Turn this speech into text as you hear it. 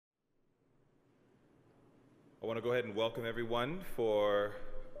I want to go ahead and welcome everyone for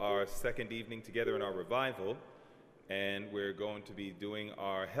our second evening together in our revival. And we're going to be doing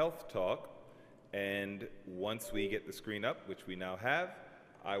our health talk. And once we get the screen up, which we now have,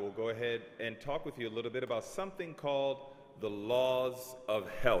 I will go ahead and talk with you a little bit about something called the laws of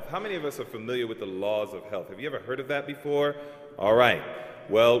health. How many of us are familiar with the laws of health? Have you ever heard of that before? All right.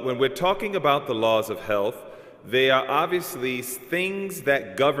 Well, when we're talking about the laws of health, they are obviously things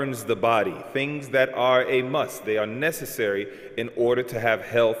that governs the body, things that are a must. They are necessary in order to have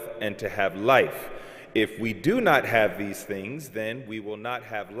health and to have life. If we do not have these things, then we will not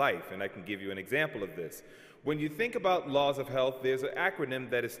have life. And I can give you an example of this. When you think about laws of health, there's an acronym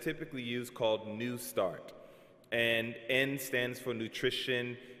that is typically used called New START. And N stands for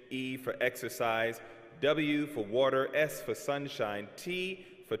nutrition, E for exercise, W for water, S for sunshine, T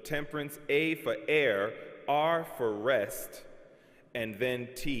for temperance, A for air, R for rest, and then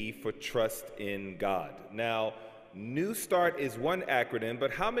T for trust in God. Now, New START is one acronym,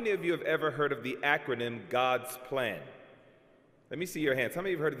 but how many of you have ever heard of the acronym God's Plan? Let me see your hands. How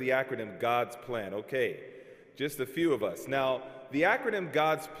many of you have heard of the acronym God's Plan? Okay, just a few of us. Now, the acronym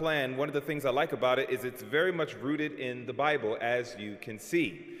God's Plan, one of the things I like about it is it's very much rooted in the Bible, as you can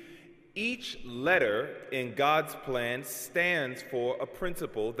see. Each letter in God's plan stands for a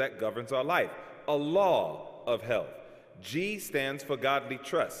principle that governs our life, a law of health. G stands for godly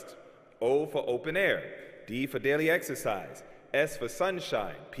trust, O for open air, D for daily exercise, S for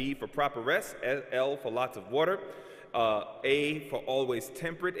sunshine, P for proper rest, L for lots of water, A for always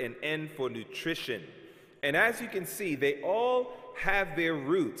temperate, and N for nutrition. And as you can see, they all have their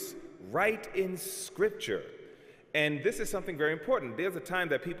roots right in Scripture. And this is something very important. There's a time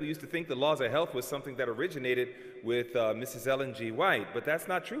that people used to think the laws of health was something that originated with Mrs. Ellen G. White, but that's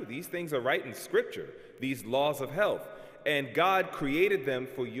not true. These things are right in Scripture, these laws of health. And God created them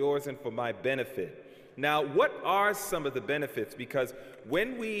for yours and for my benefit. Now, what are some of the benefits? Because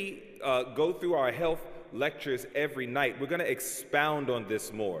when we go through our health lectures every night, we're going to expound on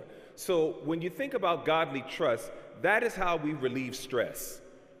this more. So when you think about godly trust, that is how we relieve stress.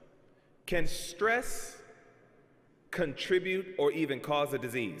 Can stress contribute or even cause a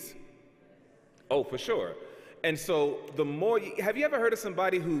disease? Oh, for sure. And so the more have you ever heard of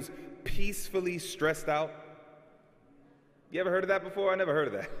somebody who's peacefully stressed out? You ever heard of that before? I never heard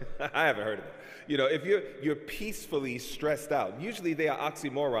of that. I haven't heard of that. You know, if you're peacefully stressed out, usually they are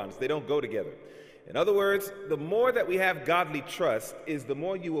oxymorons. They don't go together. In other words, the more that we have godly trust is the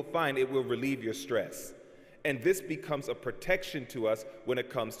more you will find it will relieve your stress. And this becomes a protection to us when it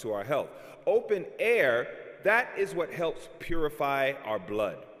comes to our health. Open air, that is what helps purify our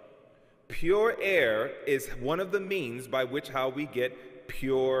blood. Pure air is one of the means by which how we get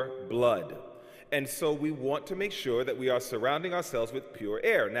pure blood. And so we want to make sure that we are surrounding ourselves with pure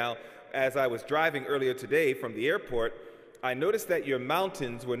air. Now, as I was driving earlier today from the airport, I noticed that your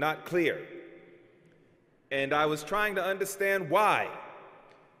mountains were not clear. And I was trying to understand why.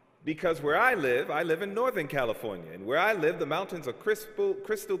 Because where I live in Northern California, and where I live, the mountains are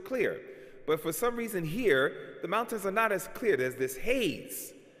crystal clear. But for some reason here, the mountains are not as clear. There's this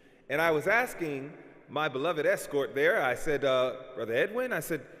haze. And I was asking my beloved escort there, I said, Brother Edwin, I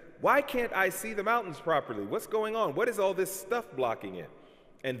said, why can't I see the mountains properly? What's going on? What is all this stuff blocking it?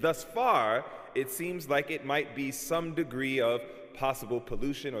 And thus far, it seems like it might be some degree of possible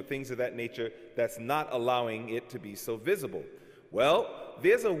pollution or things of that nature that's not allowing it to be so visible. Well,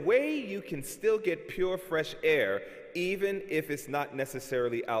 there's a way you can still get pure, fresh air, even if it's not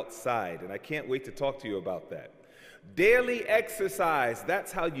necessarily outside. And I can't wait to talk to you about that. Daily exercise,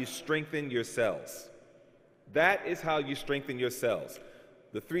 that's how you strengthen your cells. That is how you strengthen your cells.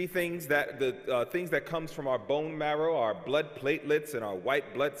 The things that comes from our bone marrow, our blood platelets and our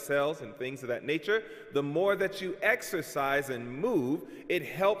white blood cells and things of that nature, the more that you exercise and move, it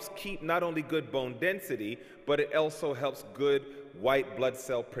helps keep not only good bone density, but it also helps good white blood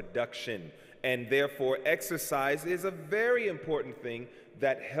cell production. And therefore, exercise is a very important thing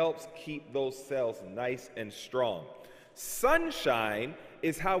that helps keep those cells nice and strong. Sunshine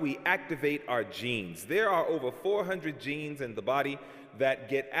is how we activate our genes. There are over 400 genes in the body that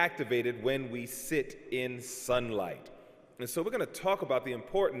get activated when we sit in sunlight. And so we're going to talk about the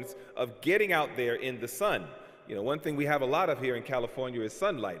importance of getting out there in the sun. You know, one thing we have a lot of here in California is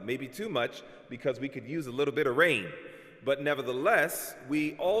sunlight, maybe too much because we could use a little bit of rain. But nevertheless,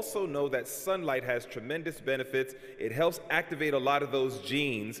 we also know that sunlight has tremendous benefits. It helps activate a lot of those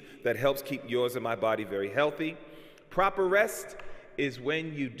genes that helps keep yours and my body very healthy. Proper rest is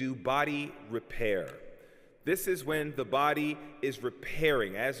when you do body repair. This is when the body is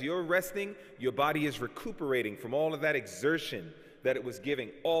repairing. As you're resting, your body is recuperating from all of that exertion that it was giving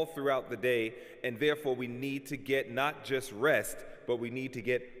all throughout the day, and therefore we need to get not just rest, but we need to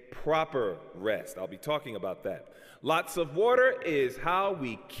get proper rest. I'll be talking about that. Lots of water is how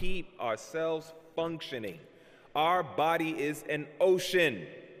we keep ourselves functioning. Our body is an ocean.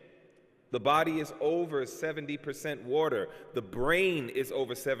 The body is over 70% water. The brain is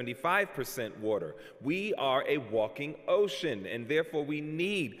over 75% water. We are a walking ocean, and therefore we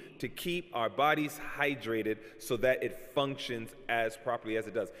need to keep our bodies hydrated so that it functions as properly as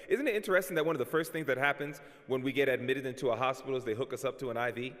it does. Isn't it interesting that one of the first things that happens when we get admitted into a hospital is they hook us up to an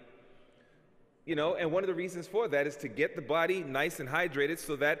IV? You know, and one of the reasons for that is to get the body nice and hydrated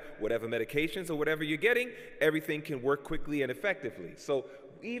so that whatever medications or whatever you're getting, everything can work quickly and effectively. So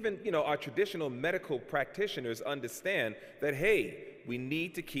even, you know, our traditional medical practitioners understand that, hey, we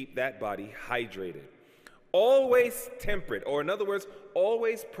need to keep that body hydrated. Always temperate, or in other words,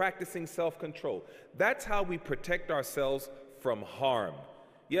 always practicing self-control. That's how we protect ourselves from harm.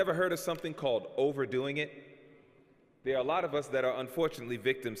 You ever heard of something called overdoing it? There are a lot of us that are unfortunately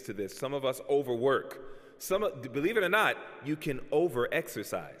victims to this. Some of us overwork. Believe it or not, you can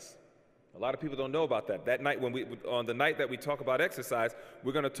over-exercise. A lot of people don't know about that. That night, on the night that we talk about exercise,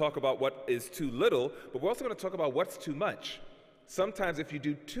 we're going to talk about what is too little, but we're also going to talk about what's too much. Sometimes if you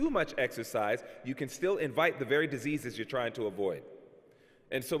do too much exercise, you can still invite the very diseases you're trying to avoid.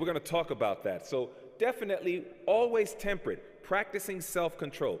 And so we're going to talk about that. So definitely always temperate, practicing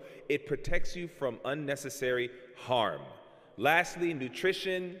self-control. It protects you from unnecessary harm. Lastly,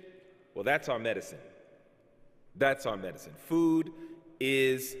 nutrition. Well, that's our medicine. That's our medicine. Food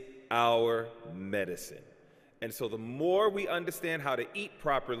is our medicine. And so the more we understand how to eat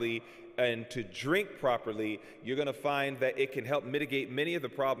properly and to drink properly, you're going to find that it can help mitigate many of the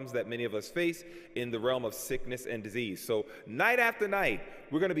problems that many of us face in the realm of sickness and disease. So night after night,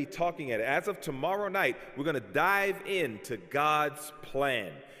 we're going to be talking as of tomorrow night, we're going to dive into God's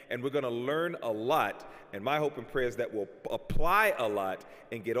plan. And we're going to learn a lot. And my hope and prayer is that we'll apply a lot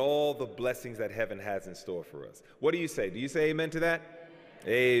and get all the blessings that heaven has in store for us. What do you say? Do you say amen to that?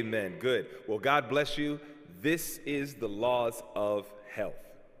 Amen. Good. Well, God bless you. This is the laws of health.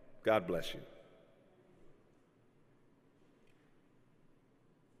 God bless you.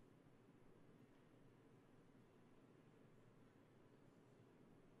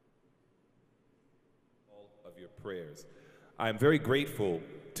 All of your prayers. I'm very grateful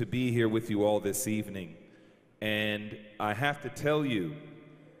to be here with you all this evening. And I have to tell you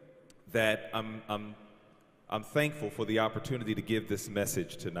that I'm thankful for the opportunity to give this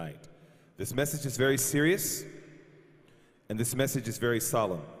message tonight. This message is very serious, and this message is very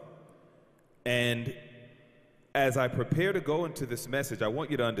solemn. And as I prepare to go into this message, I want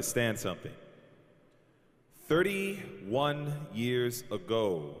you to understand something. 31 years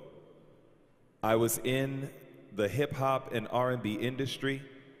ago, I was in the hip-hop and R&B industry.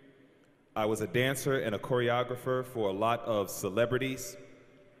 I was a dancer and a choreographer for a lot of celebrities.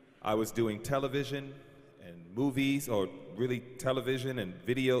 I was doing television and movies, or really television and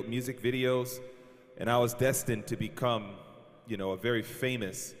music videos, and I was destined to become, you know, a very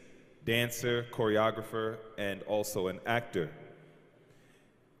famous dancer, choreographer, and also an actor.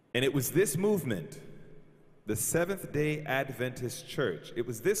 And it was this movement, the Seventh-day Adventist Church, it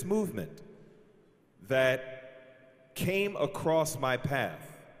was this movement that came across my path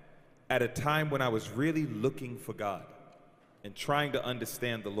at a time when I was really looking for God and trying to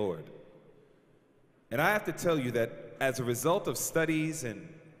understand the Lord. And I have to tell you that as a result of studies and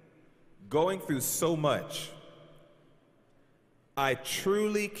going through so much, I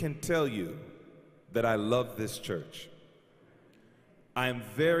truly can tell you that I love this church. I am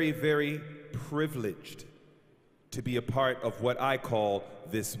very, very privileged to be a part of what I call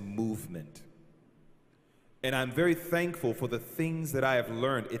this movement. And I'm very thankful for the things that I have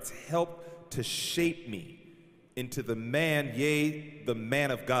learned. It's helped to shape me into the man, yea, the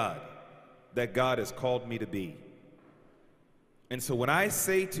man of God that God has called me to be. And so when I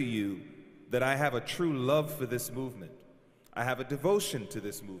say to you that I have a true love for this movement, I have a devotion to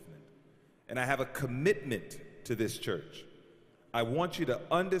this movement, and I have a commitment to this church, I want you to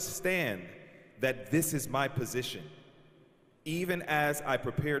understand that this is my position, even as I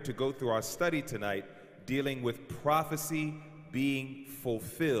prepare to go through our study tonight, dealing with prophecy being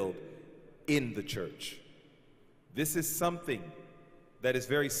fulfilled in the church. This is something that is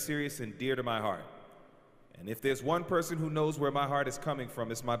very serious and dear to my heart. And if there's one person who knows where my heart is coming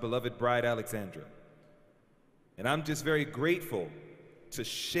from, it's my beloved bride, Alexandra. And I'm just very grateful to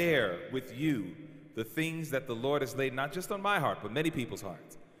share with you the things that the Lord has laid not just on my heart, but many people's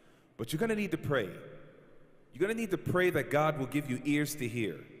hearts. But you're going to need to pray. You're going to need to pray that God will give you ears to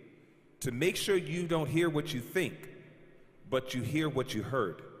hear, to make sure you don't hear what you think, but you hear what you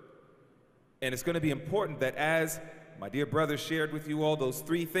heard. And it's going to be important that, as my dear brother shared with you all those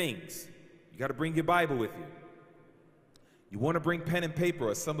 3 things, you got to bring your Bible with you. You want to bring pen and paper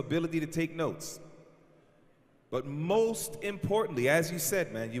or some ability to take notes. But most importantly, as you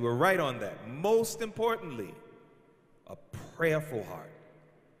said, man, you were right on that. Most importantly, a prayerful heart.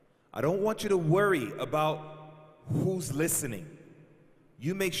 I don't want you to worry about who's listening.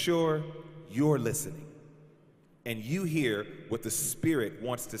 You make sure you're listening and you hear what the Spirit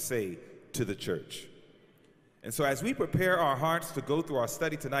wants to say to the church. And so as we prepare our hearts to go through our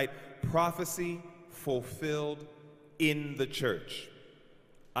study tonight, prophecy fulfilled in the church,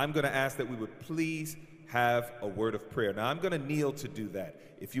 I'm going to ask that we would please have a word of prayer. Now, I'm going to kneel to do that.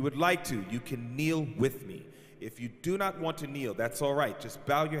 If you would like to, you can kneel with me. If you do not want to kneel, that's all right. Just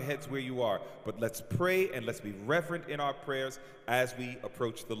bow your heads where you are. But let's pray and let's be reverent in our prayers as we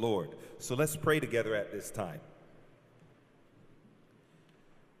approach the Lord. So let's pray together at this time.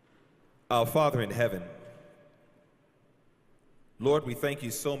 Our Father in heaven, Lord, we thank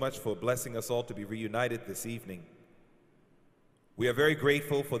you so much for blessing us all to be reunited this evening. We are very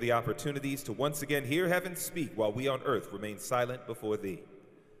grateful for the opportunities to once again hear heaven speak while we on earth remain silent before thee.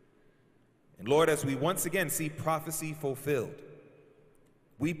 And Lord, as we once again see prophecy fulfilled,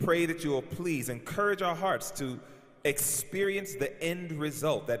 we pray that you will please encourage our hearts to experience the end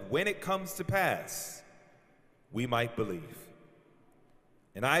result, that when it comes to pass, we might believe.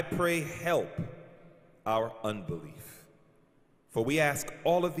 And I pray, help our unbelief. For we ask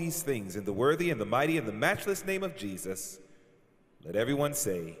all of these things in the worthy and the mighty and the matchless name of Jesus. Let everyone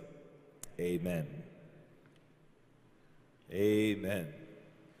say, amen. Amen.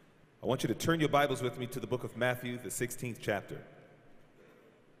 I want you to turn your Bibles with me to the book of Matthew, the 16th chapter.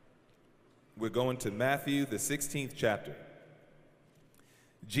 We're going to Matthew, the 16th chapter.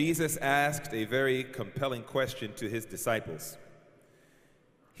 Jesus asked a very compelling question to his disciples.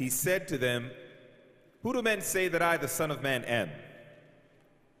 He said to them, "Who do men say that I, the Son of Man, am?"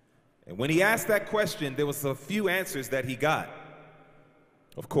 And when he asked that question, there was a few answers that he got.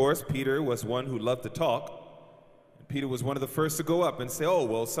 Of course, Peter was one who loved to talk. And Peter was one of the first to go up and say, "Oh,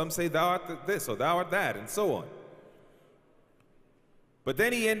 well, some say thou art this or thou art that," and so on. But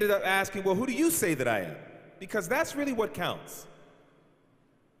then he ended up asking, "Well, who do you say that I am?" Because that's really what counts.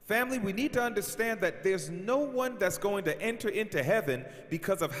 Family, we need to understand that there's no one that's going to enter into heaven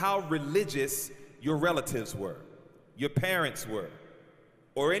because of how religious your relatives were, your parents were,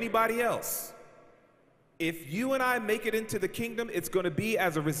 or anybody else. If you and I make it into the kingdom, it's going to be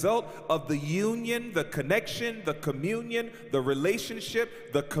as a result of the union, the connection, the communion, the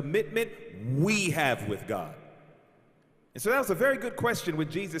relationship, the commitment we have with God. And so that was a very good question when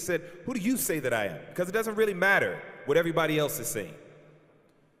Jesus said, "Who do you say that I am?" Because it doesn't really matter what everybody else is saying.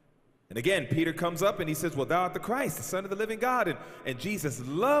 And again, Peter comes up and he says, "Well, thou art the Christ, the Son of the living God." And Jesus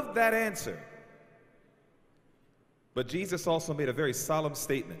loved that answer. But Jesus also made a very solemn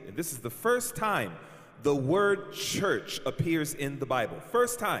statement. And this is the first time the word church appears in the Bible.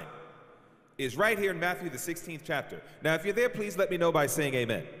 First time is right here in Matthew, the 16th chapter. Now, if you're there, please let me know by saying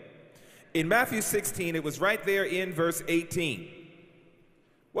amen. In Matthew 16, it was right there in verse 18.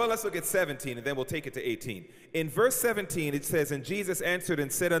 Well, let's look at 17, and then we'll take it to 18. In verse 17, it says, "And Jesus answered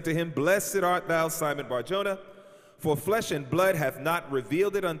and said unto him, Blessed art thou, Simon Bar-Jonah, for flesh and blood hath not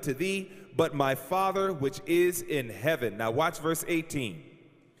revealed it unto thee, but my Father which is in heaven." Now watch verse 18.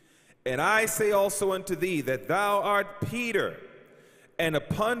 "And I say also unto thee that thou art Peter, and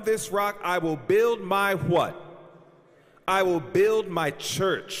upon this rock I will build my" what? "I will build my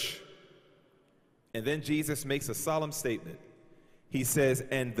church." And then Jesus makes a solemn statement. He says,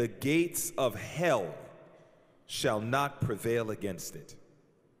 "And the gates of hell shall not prevail against it."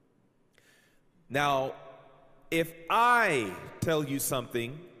 Now, if I tell you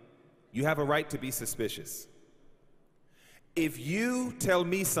something, you have a right to be suspicious. If you tell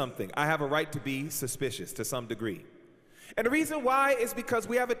me something, I have a right to be suspicious to some degree. And the reason why is because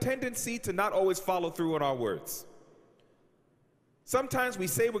we have a tendency to not always follow through on our words. Sometimes we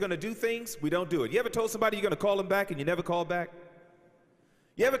say we're going to do things, we don't do it. You ever told somebody you're going to call them back and you never call back?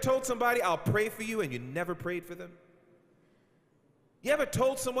 You ever told somebody, "I'll pray for you," and you never prayed for them? You ever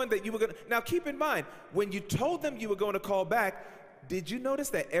told someone that you were going to... Now, keep in mind, when you told them you were going to call back, did you notice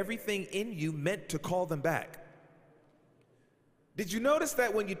that everything in you meant to call them back? Did you notice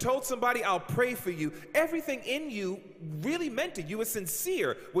that when you told somebody, "I'll pray for you," everything in you really meant it? You were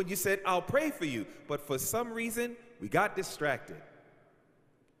sincere when you said, "I'll pray for you." But for some reason, we got distracted.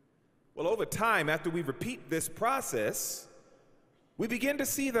 Well, over time, after we repeat this process, we begin to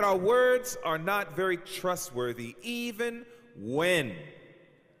see that our words are not very trustworthy, even when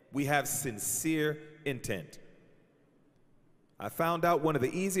we have sincere intent. I found out one of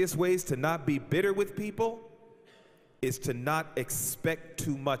the easiest ways to not be bitter with people is to not expect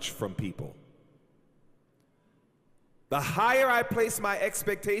too much from people. The higher I place my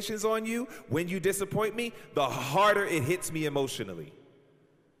expectations on you when you disappoint me, the harder it hits me emotionally.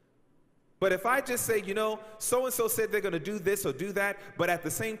 But if I just say, you know, so-and-so said they're going to do this or do that, but at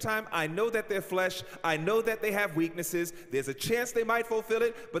the same time, I know that they're flesh, I know that they have weaknesses, there's a chance they might fulfill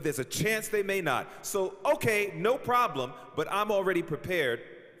it, but there's a chance they may not. So, okay, no problem, but I'm already prepared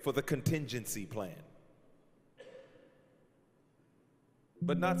for the contingency plan.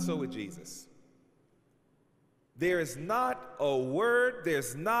 But not so with Jesus. There is not a word,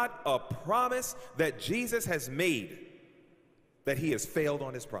 there's not a promise that Jesus has made that he has failed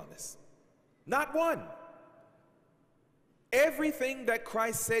on his promise. Not one. Everything that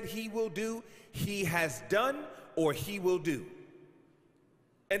Christ said he will do, he has done or he will do.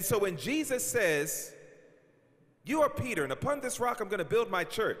 And so when Jesus says, you are Peter, and upon this rock I'm going to build my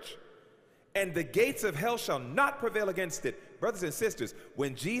church, and the gates of hell shall not prevail against it. Brothers and sisters,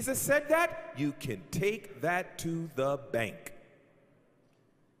 when Jesus said that, you can take that to the bank.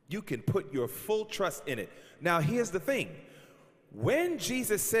 You can put your full trust in it. Now, here's the thing. When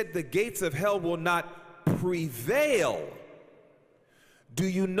Jesus said the gates of hell will not prevail, do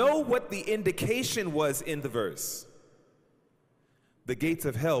you know what the indication was in the verse? The gates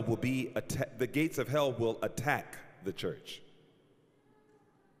of hell will attack the church.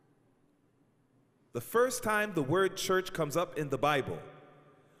 The first time the word church comes up in the Bible,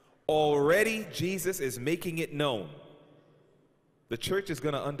 already Jesus is making it known. The church is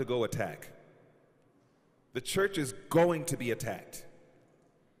going to undergo attack. The church is going to be attacked.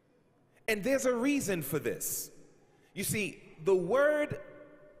 And there's a reason for this. You see, the word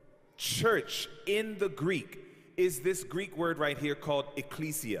church in the Greek is this Greek word right here called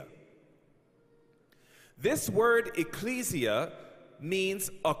ecclesia. This word ecclesia means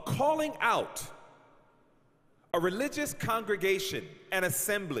a calling out, a religious congregation, an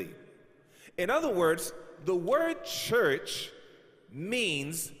assembly. In other words, the word church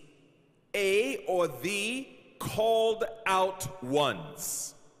means a or the called out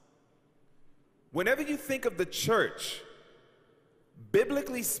ones. Whenever you think of the church,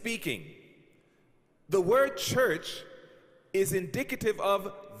 biblically speaking, the word church is indicative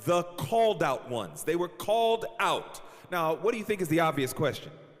of the called out ones. They were called out. Now, what do you think is the obvious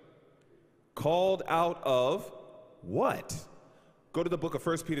question? Called out of what? Go to the book of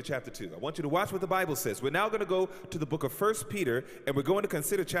 1 Peter chapter 2. I want you to watch what the Bible says. We're now going to go to the book of 1 Peter, and we're going to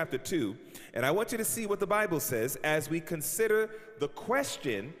consider chapter 2. And I want you to see what the Bible says as we consider the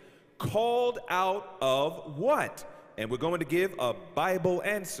question, called out of what? And we're going to give a Bible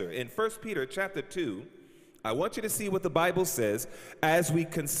answer. In 1 Peter chapter 2, I want you to see what the Bible says as we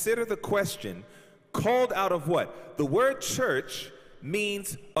consider the question, called out of what? The word church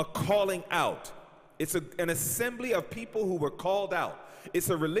means a calling out. It's an assembly of people who were called out.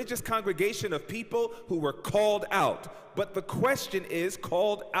 It's a religious congregation of people who were called out. But the question is,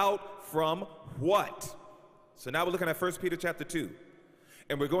 called out from what? So now we're looking at 1 Peter chapter 2.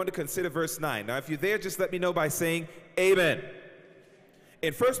 And we're going to consider verse 9. Now, if you're there, just let me know by saying amen.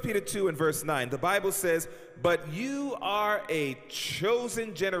 In 1 Peter 2 and verse 9, the Bible says, but you are a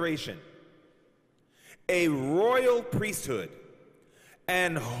chosen generation, a royal priesthood,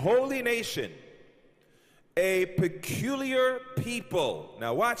 and holy nation, a peculiar people.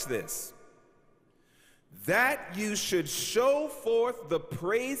 Now watch this. That you should show forth the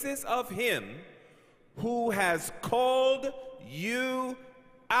praises of him who has called you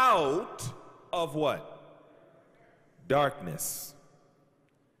out of what? Darkness.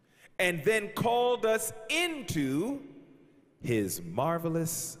 And then called us into his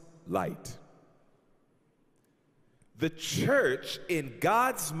marvelous light. The church in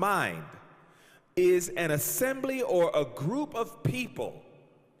God's mind is an assembly or a group of people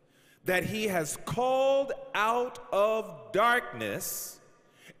that he has called out of darkness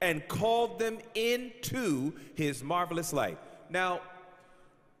and called them into his marvelous light. Now,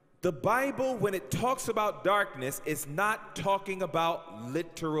 the Bible, when it talks about darkness, is not talking about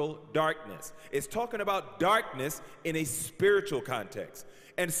literal darkness. It's talking about darkness in a spiritual context.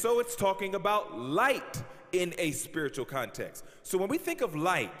 And so it's talking about light in a spiritual context. So when we think of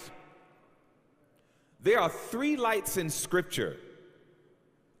light, there are 3 lights in Scripture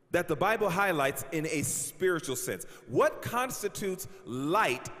that the Bible highlights in a spiritual sense. What constitutes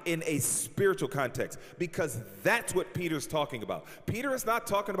light in a spiritual context? Because that's what Peter's talking about. Peter is not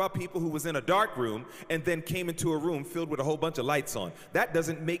talking about people who was in a dark room and then came into a room filled with a whole bunch of lights on. That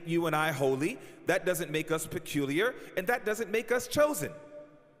doesn't make you and I holy. That doesn't make us peculiar. And that doesn't make us chosen.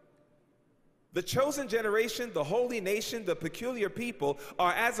 The chosen generation, the holy nation, the peculiar people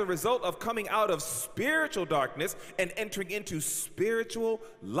are as a result of coming out of spiritual darkness and entering into spiritual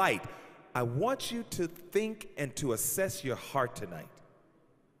light. I want you to think and to assess your heart tonight.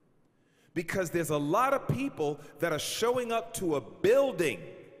 Because there's a lot of people that are showing up to a building,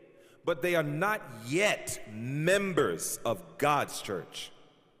 but they are not yet members of God's church.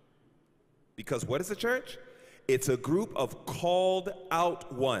 Because what is a church? It's a group of called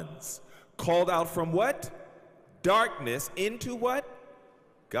out ones. Called out from what? Darkness into what?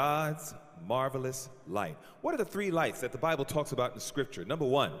 God's marvelous light. What are the three lights that the Bible talks about in Scripture? Number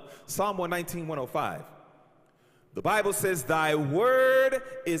one, Psalm 119, 105. The Bible says, thy word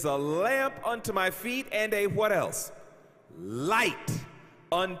is a lamp unto my feet and a what else? Light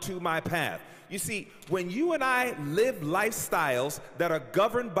unto my path. You see, when you and I live lifestyles that are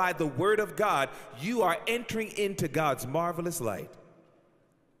governed by the word of God, you are entering into God's marvelous light.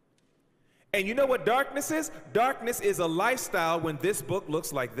 And you know what darkness is? Darkness is a lifestyle when this book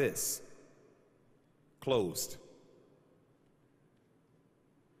looks like this. Closed.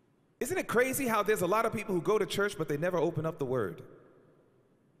 Isn't it crazy how there's a lot of people who go to church but they never open up the word?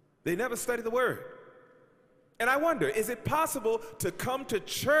 They never study the word. And I wonder, is it possible to come to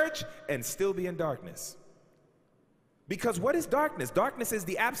church and still be in darkness? Because what is darkness? Darkness is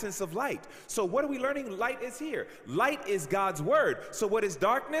the absence of light. So what are we learning? Light is here. Light is God's word. So what is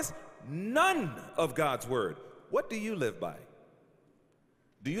darkness? None of God's word. What do you live by?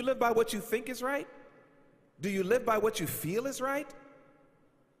 Do you live by what you think is right? Do you live by what you feel is right?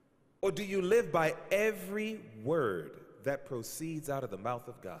 Or do you live by every word that proceeds out of the mouth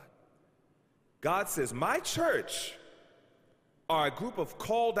of God? God says, my church are a group of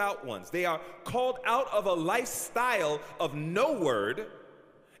called out ones. They are called out of a lifestyle of no word,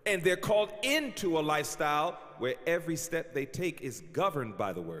 and they're called into a lifestyle where every step they take is governed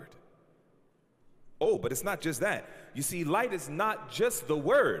by the word. Oh, but it's not just that. You see, light is not just the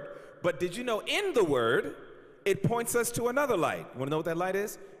word, but did you know in the word, it points us to another light. Want to know what that light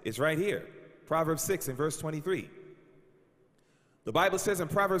is? It's right here. Proverbs 6 and verse 23. The Bible says in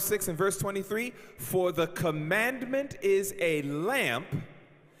Proverbs 6 and verse 23, for the commandment is a lamp,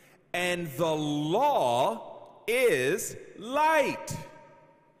 and the law is light,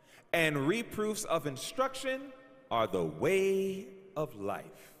 and reproofs of instruction are the way of life.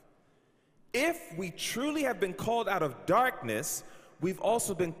 If we truly have been called out of darkness, we've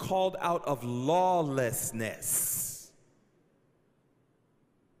also been called out of lawlessness.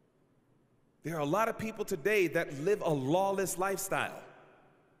 There are a lot of people today that live a lawless lifestyle.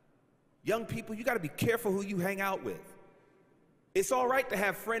 Young people, you got to be careful who you hang out with. It's all right to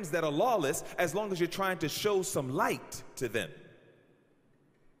have friends that are lawless as long as you're trying to show some light to them.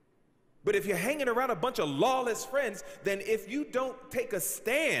 But if you're hanging around a bunch of lawless friends, then if you don't take a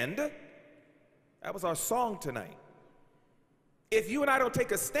stand, that was our song tonight. If you and I don't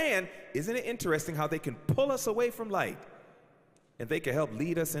take a stand, isn't it interesting how they can pull us away from light and they can help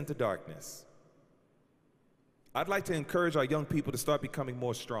lead us into darkness? I'd like to encourage our young people to start becoming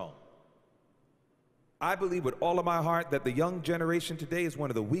more strong. I believe with all of my heart that the young generation today is one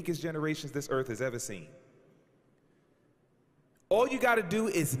of the weakest generations this earth has ever seen. All you got to do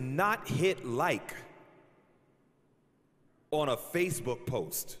is not hit like on a Facebook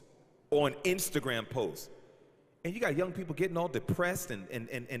post or an Instagram post. And you got young people getting all depressed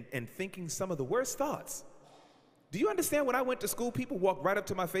and thinking some of the worst thoughts. Do you understand when I went to school, people walked right up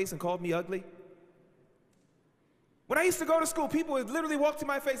to my face and called me ugly? When I used to go to school, people would literally walk to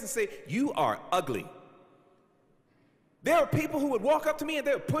my face and say, you are ugly. There are people who would walk up to me and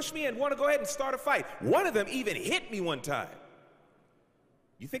they would push me and want to go ahead and start a fight. One of them even hit me one time.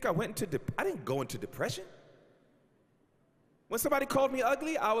 You think I went into I didn't go into depression. When somebody called me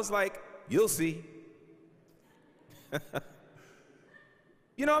ugly, I was like, you'll see.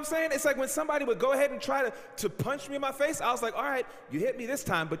 You know what I'm saying? It's like when somebody would go ahead and try to punch me in my face, I was like, all right, you hit me this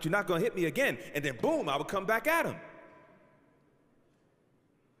time, but you're not going to hit me again. And then boom, I would come back at him.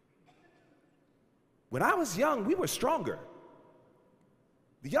 When I was young, we were stronger.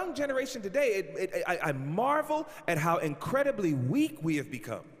 The young generation today, I marvel at how incredibly weak we have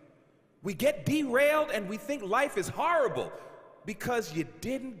become. We get derailed and we think life is horrible because you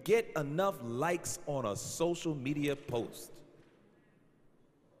didn't get enough likes on a social media post.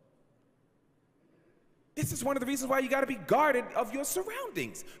 This is one of the reasons why you got to be guarded of your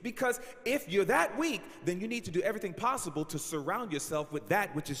surroundings. Because if you're that weak, then you need to do everything possible to surround yourself with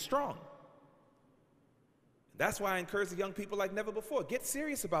that which is strong. That's why I encourage the young people like never before. Get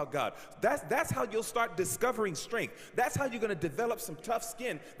serious about God. That's how you'll start discovering strength. That's how you're going to develop some tough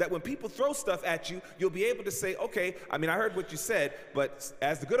skin that when people throw stuff at you, you'll be able to say, okay, I mean, I heard what you said, but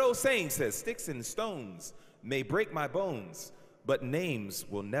as the good old saying says, sticks and stones may break my bones, but names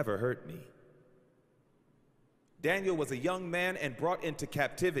will never hurt me. Daniel was a young man and brought into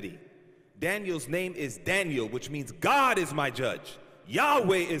captivity. Daniel's name is Daniel, which means God is my judge.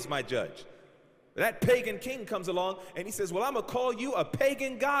 Yahweh is my judge. That pagan king comes along and he says, well, I'm going to call you a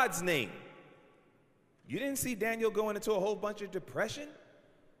pagan god's name. You didn't see Daniel going into a whole bunch of depression?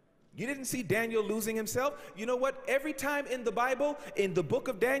 You didn't see Daniel losing himself? You know what? Every time in the Bible, in the book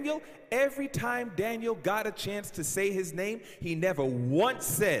of Daniel, every time Daniel got a chance to say his name, he never once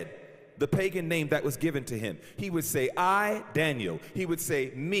said the pagan name that was given to him. He would say, I, Daniel. He would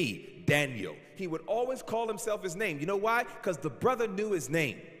say, me, Daniel. He would always call himself his name. You know why? Because the brother knew his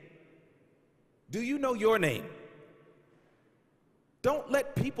name. Do you know your name? Don't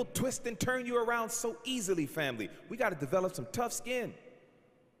let people twist and turn you around so easily, family. We got to develop some tough skin.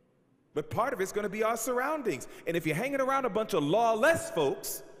 But part of it's going to be our surroundings. And if you're hanging around a bunch of lawless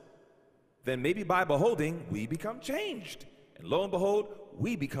folks, then maybe by beholding, we become changed. And lo and behold,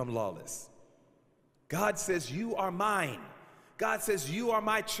 we become lawless. God says, you are mine. God says, you are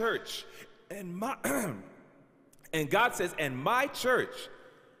my church. And God says, and my church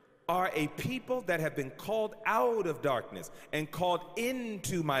are a people that have been called out of darkness and called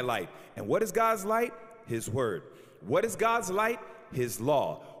into my light. And what is God's light? His word. What is God's light? His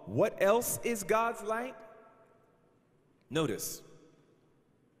law. What else is God's light? Notice.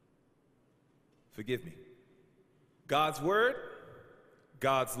 Forgive me. God's word,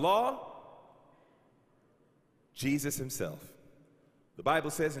 God's law, Jesus himself. The Bible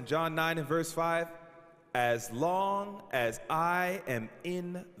says in John 9 and verse 5, as long as I am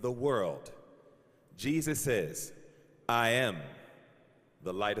in the world, Jesus says, I am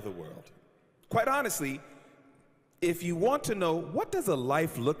the light of the world. Quite honestly, if you want to know what does a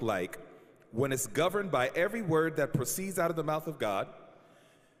life look like when it's governed by every word that proceeds out of the mouth of God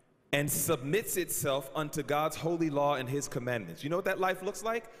and submits itself unto God's holy law and his commandments, you know what that life looks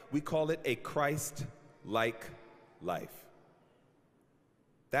like? We call it a Christ-like life.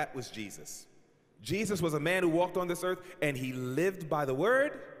 That was Jesus. Jesus was a man who walked on this earth, and he lived by the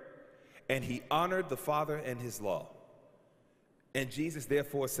word, and he honored the Father and his law. And Jesus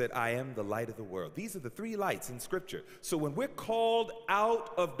therefore said, I am the light of the world. These are the three lights in Scripture. So when we're called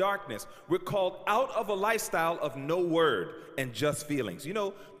out of darkness, we're called out of a lifestyle of no word and just feelings. You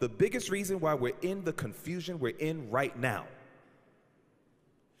know, the biggest reason why we're in the confusion we're in right now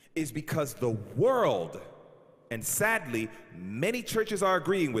is because the world, and sadly, many churches are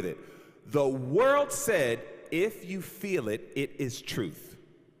agreeing with it, the world said, if you feel it, it is truth.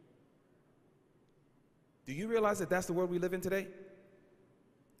 Do you realize that that's the world we live in today?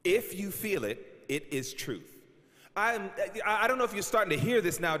 If you feel it, it is truth. I don't know if you're starting to hear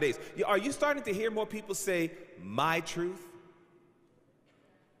this nowadays. Are you starting to hear more people say, my truth?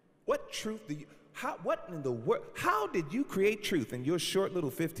 What truth do you, what in the world, how did you create truth in your short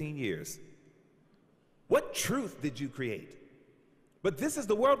little 15 years? What truth did you create? But this is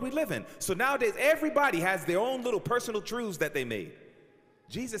the world we live in. So nowadays, everybody has their own little personal truths that they made.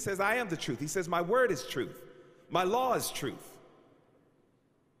 Jesus says, I am the truth. He says, my word is truth. My law is truth.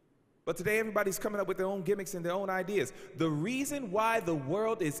 But today, everybody's coming up with their own gimmicks and their own ideas. The reason why the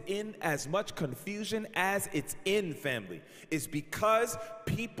world is in as much confusion as it's in, family, is because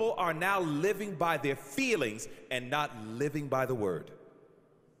people are now living by their feelings and not living by the word.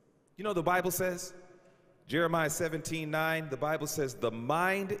 You know, the Bible says, Jeremiah 17:9, the Bible says, the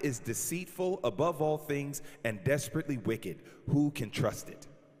mind is deceitful above all things and desperately wicked. Who can trust it?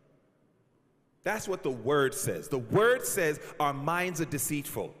 That's what the word says. The word says our minds are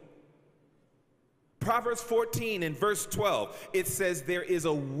deceitful. Proverbs 14 and verse 12, it says, there is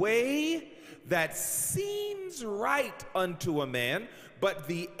a way that seems right unto a man, but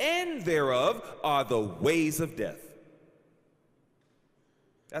the end thereof are the ways of death.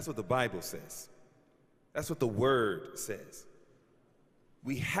 That's what the Bible says. That's what the word says.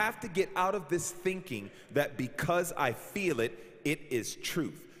 We have to get out of this thinking that because I feel it, it is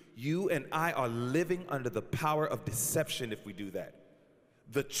truth. You and I are living under the power of deception if we do that.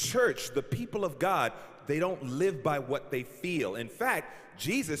 The church, the people of God, they don't live by what they feel. In fact,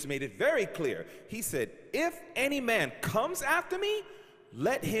 Jesus made it very clear. He said, if any man comes after me,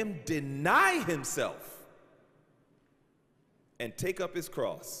 let him deny himself and take up his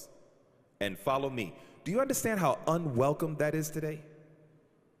cross and follow me. Do you understand how unwelcome that is today?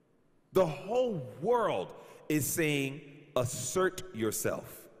 The whole world is saying, assert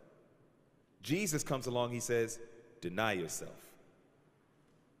yourself. Jesus comes along, he says, deny yourself.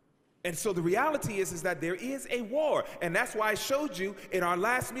 And so the reality is that there is a war. And that's why I showed you in our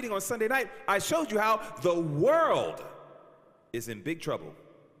last meeting on Sunday night, I showed you how the world is in big trouble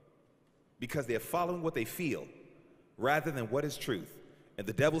because they're following what they feel rather than what is truth. And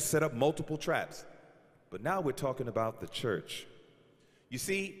the devil set up multiple traps. But now we're talking about the church. You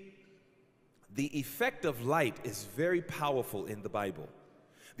see, the effect of light is very powerful in the Bible.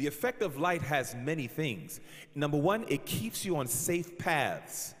 The effect of light has many things. Number one, it keeps you on safe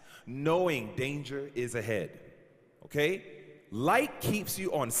paths, knowing danger is ahead. Okay? Light keeps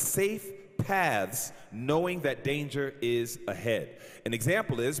you on safe paths, knowing that danger is ahead. An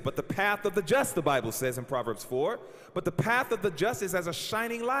example is, but the path of the just, the Bible says in Proverbs 4, but the path of the just is as a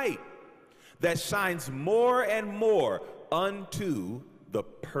shining light that shines more and more unto the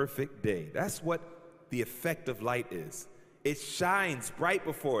perfect day. That's what the effect of light is. It shines bright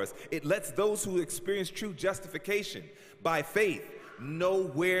before us. It lets those who experience true justification by faith know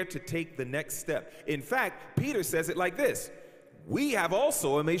where to take the next step. In fact, Peter says it like this: we have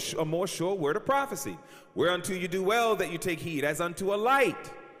also a more sure word of prophecy, whereunto you do well that you take heed, as unto a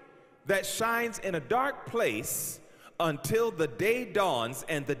light that shines in a dark place until the day dawns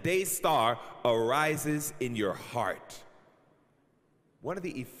and the day star arises in your heart. One of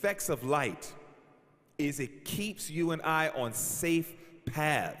the effects of light is it keeps you and I on safe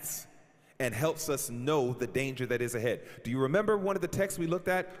paths and helps us know the danger that is ahead. Do you remember one of the texts we looked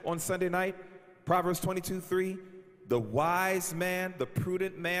at on Sunday night? Proverbs 22:3. The wise man, the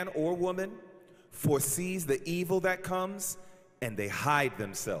prudent man or woman, foresees the evil that comes, and they hide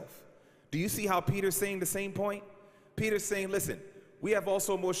themselves. Do you see how Peter's saying the same point? Peter's saying, listen, we have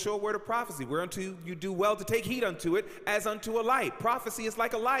also a more sure word of prophecy, whereunto you do well to take heed unto it, as unto a light. Prophecy is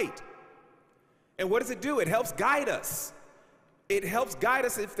like a light. And what does it do? It helps guide us. It helps guide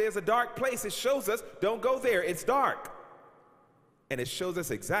us if there's a dark place. It shows us, don't go there, it's dark. And it shows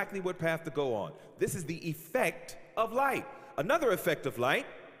us exactly what path to go on. This is the effect of light. Another effect of light,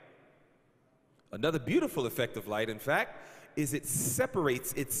 another beautiful effect of light, in fact, is it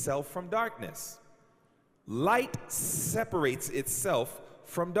separates itself from darkness. Light separates itself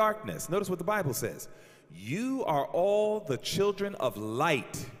from darkness. Notice what the Bible says. You are all the children of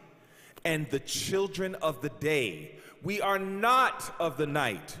light and the children of the day. We are not of the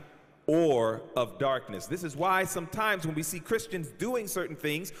night or of darkness. This is why sometimes when we see Christians doing certain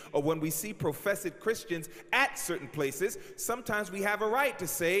things, or when we see professed Christians at certain places, sometimes we have a right to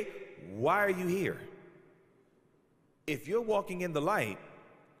say, why are you here? If you're walking in the light,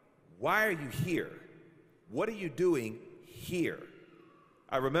 why are you here? What are you doing here?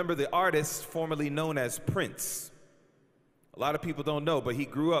 I remember the artist formerly known as Prince. A lot of people don't know, but he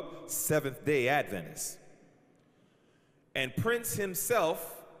grew up Seventh-day Adventist. And Prince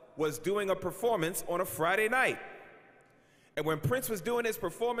himself was doing a performance on a Friday night. And when Prince was doing his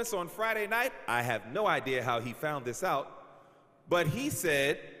performance on Friday night, I have no idea how he found this out, but he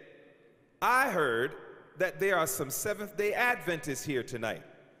said, I heard that there are some Seventh-day Adventists here tonight.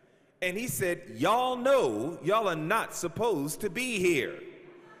 And he said, y'all know y'all are not supposed to be here.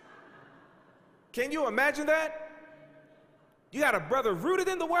 Can you imagine that? You got a brother rooted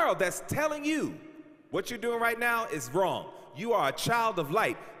in the world that's telling you what you're doing right now is wrong. You are a child of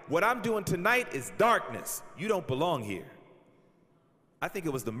light. What I'm doing tonight is darkness. You don't belong here. I think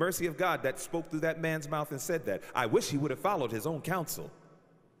it was the mercy of God that spoke through that man's mouth and said that. I wish he would have followed his own counsel.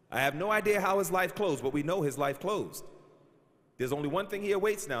 I have no idea how his life closed, but we know his life closed. There's only one thing he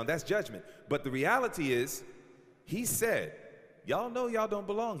awaits now, and that's judgment. But the reality is, he said, y'all know y'all don't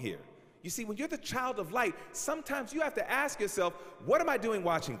belong here. You see, when you're the child of light, sometimes you have to ask yourself, what am I doing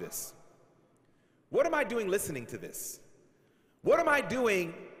watching this? What am I doing listening to this? What am I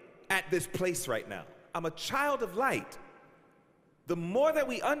doing at this place right now? I'm a child of light. The more that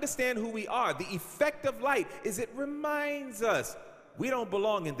we understand who we are, the effect of light is it reminds us we don't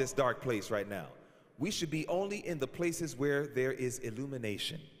belong in this dark place right now. We should be only in the places where there is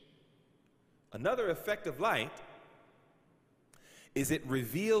illumination. Another effect of light is it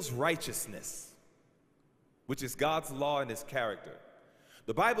reveals righteousness, which is God's law and his character.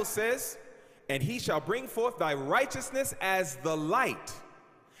 The Bible says, and he shall bring forth thy righteousness as the light,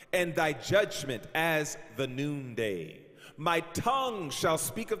 and thy judgment as the noonday. My tongue shall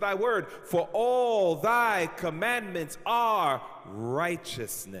speak of thy word, for all thy commandments are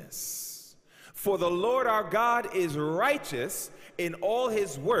righteousness. For the Lord our God is righteous in all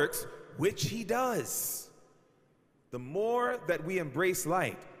his works, which he does. The more that we embrace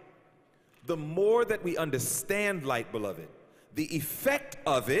light, the more that we understand light, beloved, the effect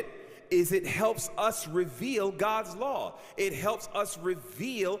of it is it helps us reveal God's law. It helps us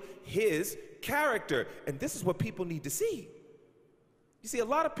reveal his character, and this is what people need to see. You see, a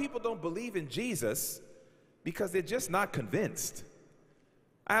lot of people don't believe in Jesus because they're just not convinced.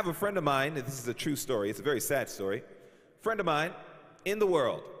 I have a friend of mine, and this is a true story, it's a very sad story. Friend of mine in the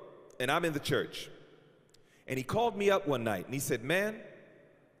world, and I'm in the church. And he called me up one night, and he said, man,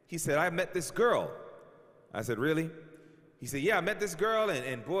 he said, I met this girl. I said, really? He said, yeah, I met this girl,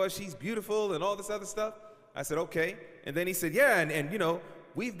 and boy, she's beautiful and all this other stuff. I said, okay. And then he said, yeah, and you know,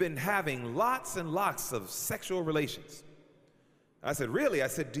 we've been having lots and lots of sexual relations. I said, really? I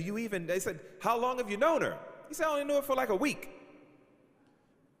said, they said, how long have you known her? He said, I only knew her for like a week.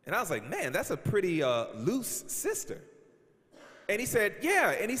 And I was like, man, that's a pretty loose sister. And he said,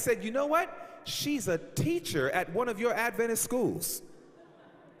 yeah. And he said, you know what? She's a teacher at one of your Adventist schools.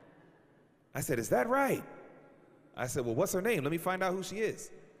 I said, is that right? I said, well, what's her name? Let me find out who she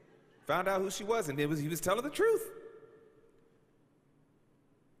is. Found out who she was, and he was telling the truth.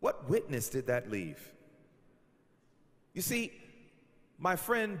 What witness did that leave? You see, my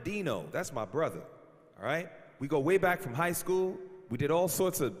friend Dino, that's my brother, all right? We go way back from high school. We did all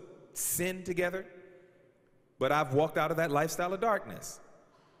sorts of sin together, but I've walked out of that lifestyle of darkness.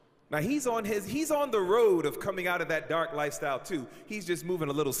 Now he's on the road of coming out of that dark lifestyle too. He's just moving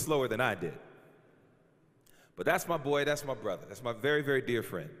a little slower than I did. But that's my boy, that's my brother, that's my very, very dear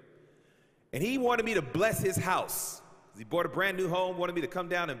friend. And he wanted me to bless his house. He bought a brand new home, wanted me to come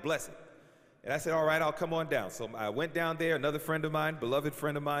down and bless it. And I said, all right, I'll come on down. So I went down there, another friend of mine, beloved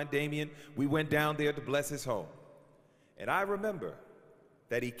friend of mine, Damien, we went down there to bless his home. And I remember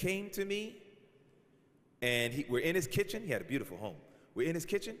that he came to me, and we're in his kitchen. He had a beautiful home. We're in his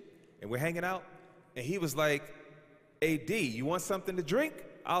kitchen, and we're hanging out, and he was like, hey, D, you want something to drink?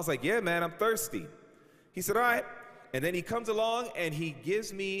 I was like, yeah, man, I'm thirsty. He said, all right. And then he comes along, and he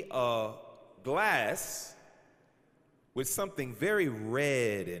gives me a glass with something very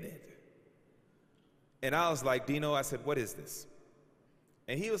red in it. And I was like, Dino, I said, what is this?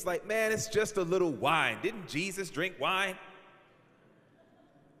 And he was like, man, it's just a little wine. Didn't Jesus drink wine?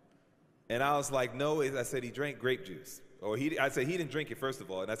 And I was like, no. I said, he drank grape juice. Or I said, he didn't drink it, first of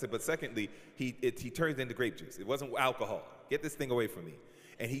all. And I said, but secondly, he turned into grape juice. It wasn't alcohol. Get this thing away from me.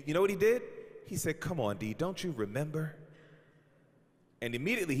 And you know what he did? He said, come on, D, don't you remember? And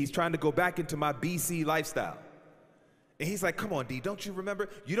immediately he's trying to go back into my BC lifestyle. And he's like, come on, D, don't you remember?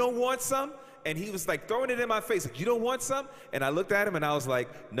 You don't want some? And he was like throwing it in my face, like, you don't want some? And I looked at him and I was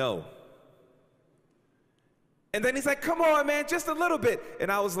like, no. And then he's like, come on, man, just a little bit.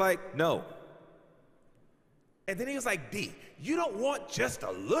 And I was like, no. And then he was like, D, you don't want just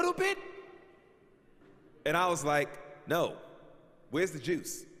a little bit? And I was like, no. Where's the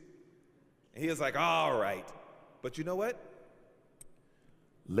juice? And he was like, all right. But you know what?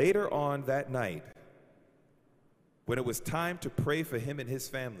 Later on that night, when it was time to pray for him and his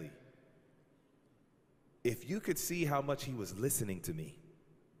family, if you could see how much he was listening to me.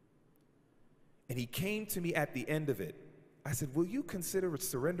 And he came to me at the end of it. I said, will you consider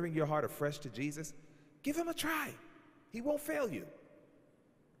surrendering your heart afresh to Jesus? Give him a try. He won't fail you.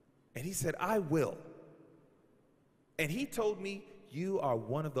 And he said, I will. And he told me, you are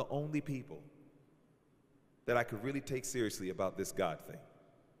one of the only people that I could really take seriously about this God thing.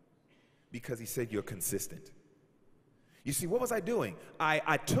 Because he said, you're consistent. You see, what was I doing?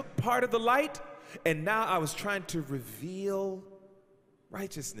 I took part of the light, and now I was trying to reveal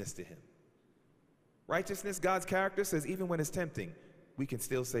righteousness to him. Righteousness, God's character, says even when it's tempting, we can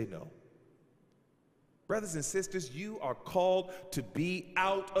still say no. Brothers and sisters, you are called to be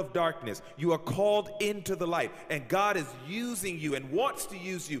out of darkness. You are called into the light. And God is using you and wants to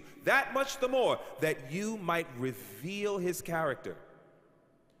use you that much the more that you might reveal his character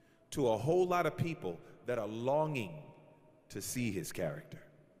to a whole lot of people that are longing to see his character.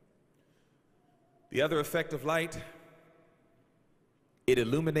 The other effect of light, it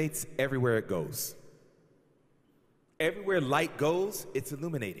illuminates everywhere it goes. Everywhere light goes, it's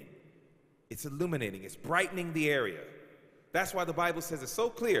illuminating. It's illuminating, it's brightening the area. That's why the Bible says it's so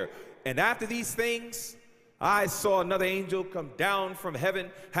clear. And after these things, I saw another angel come down from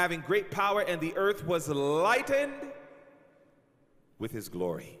heaven, having great power, and the earth was lightened with his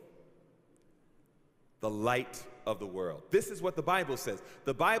glory. The light of the world. This is what the Bible says.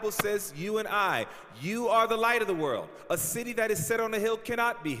 The Bible says, you and I, you are the light of the world. A city that is set on a hill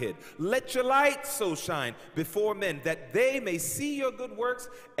cannot be hid. Let your light so shine before men that they may see your good works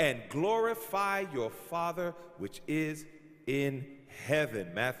and glorify your Father which is in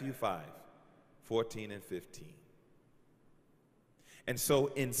heaven. Matthew 5:14 and 15. And so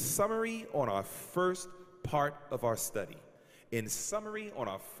in summary on our first part of our study,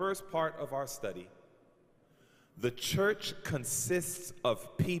 the church consists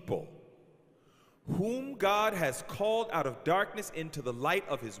of people whom God has called out of darkness into the light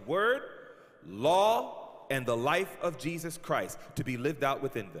of his word, law, and the life of Jesus Christ to be lived out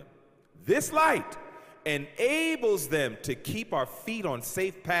within them. This light enables them to keep our feet on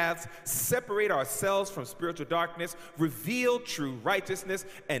safe paths, separate ourselves from spiritual darkness, reveal true righteousness,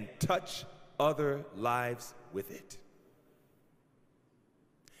 and touch other lives with it.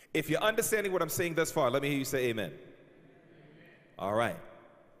 If you're understanding what I'm saying thus far, let me hear you say amen. All right.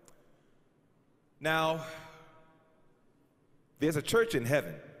 Now, there's a church in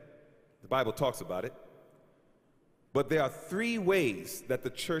heaven. The Bible talks about it. But there are three ways that the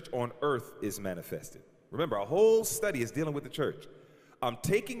church on earth is manifested. Remember, our whole study is dealing with the church. I'm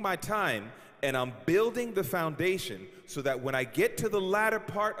taking my time and I'm building the foundation so that when I get to the latter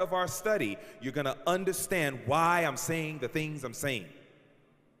part of our study, you're going to understand why I'm saying the things I'm saying.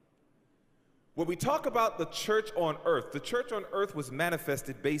 When we talk about the church on earth was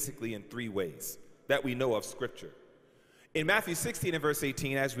manifested basically in three ways that we know of Scripture. In Matthew 16 and verse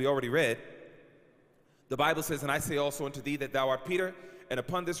 18, as we already read, the Bible says, "And I say also unto thee that thou art Peter, and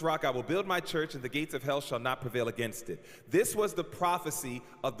upon this rock I will build my church, and the gates of hell shall not prevail against it." This was the prophecy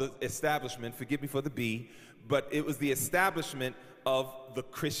of the establishment, forgive me for the B, but it was the establishment of the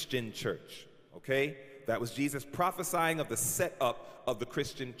Christian church, okay? That was Jesus prophesying of the setup of the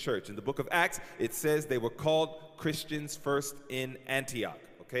Christian church. In the book of Acts, it says they were called Christians first in Antioch,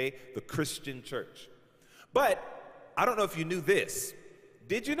 okay? The Christian church. But I don't know if you knew this.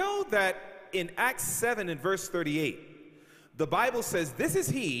 Did you know that in Acts 7 and verse 38, the Bible says, "This is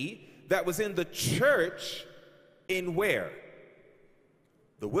he that was in the church in where?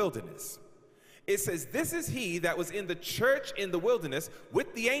 The wilderness." It says, "This is he that was in the church in the wilderness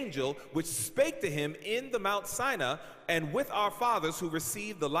with the angel which spake to him in the Mount Sinai, and with our fathers who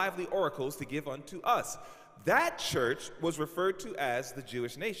received the lively oracles to give unto us." That church was referred to as the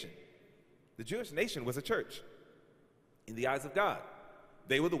Jewish nation. The Jewish nation was a church in the eyes of God.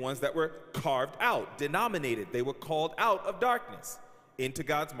 They were the ones that were carved out, denominated. They were called out of darkness into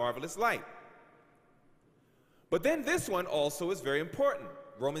God's marvelous light. But then this one also is very important.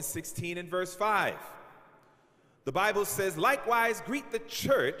 Romans 16 and verse 5. The Bible says, "Likewise greet the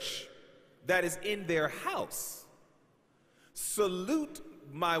church that is in their house. Salute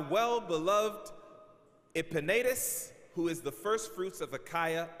my well-beloved Epaenetus, who is the first fruits of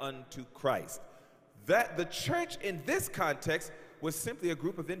Achaia unto Christ." That the church in this context was simply a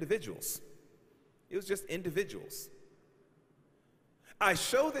group of individuals. It was just individuals. I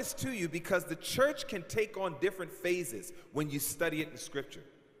show this to you because the church can take on different phases when you study it in Scripture.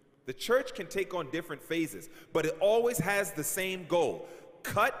 The church can take on different phases, but it always has the same goal: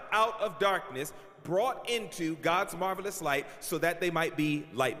 cut out of darkness, brought into God's marvelous light so that they might be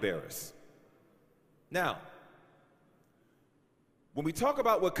light bearers. Now, when we talk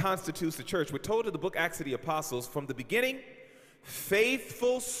about what constitutes the church, we're told in the book Acts of the Apostles, from the beginning,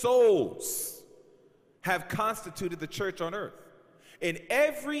 faithful souls have constituted the church on earth. In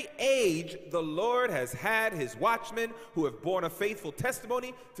every age, the Lord has had his watchmen who have borne a faithful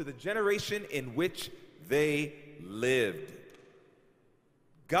testimony to the generation in which they lived.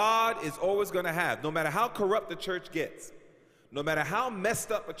 God is always going to have, no matter how corrupt the church gets, no matter how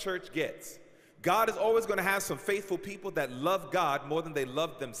messed up a church gets, God is always going to have some faithful people that love God more than they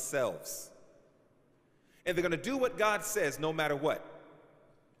love themselves. And they're going to do what God says no matter what.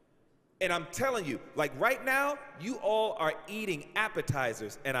 And I'm telling you, like right now, you all are eating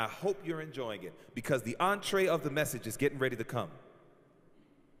appetizers, and I hope you're enjoying it because the entree of the message is getting ready to come.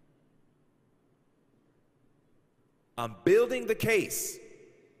 I'm building the case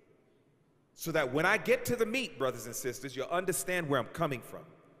so that when I get to the meat, brothers and sisters, you'll understand where I'm coming from.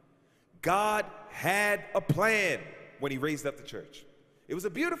 God had a plan when he raised up the church. It was a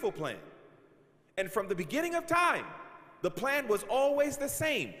beautiful plan. And from the beginning of time, the plan was always the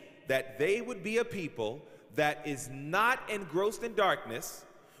same: that they would be a people that is not engrossed in darkness,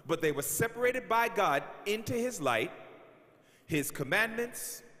 but they were separated by God into his light, his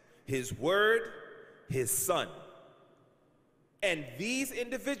commandments, his word, his son. And these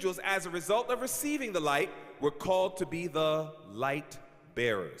individuals, as a result of receiving the light, were called to be the light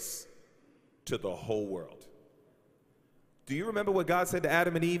bearers to the whole world. Do you remember what God said to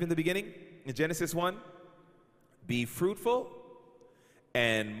Adam and Eve in the beginning? In Genesis 1, be fruitful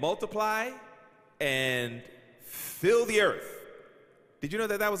and multiply and fill the earth. Did you know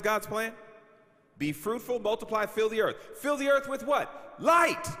that that was God's plan? Be fruitful, multiply, fill the earth. Fill the earth with what?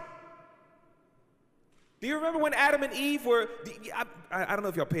 Light. Do you remember when Adam and Eve were, I don't know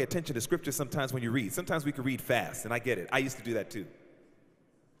if y'all pay attention to scripture sometimes when you read. Sometimes we can read fast, and I get it. I used to do that too.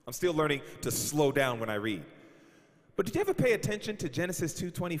 I'm still learning to slow down when I read. But did you ever pay attention to Genesis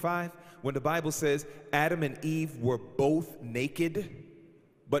 2:25 when the Bible says Adam and Eve were both naked,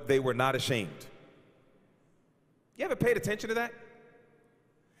 but they were not ashamed? You ever paid attention to that?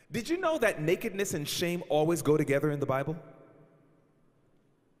 Did you know that nakedness and shame always go together in the Bible?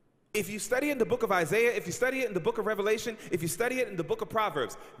 If you study it in the book of Isaiah, if you study it in the book of Revelation, if you study it in the book of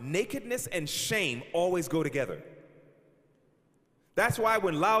Proverbs, nakedness and shame always go together. That's why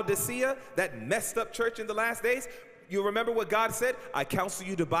when Laodicea, that messed up church in the last days, you remember what God said? I counsel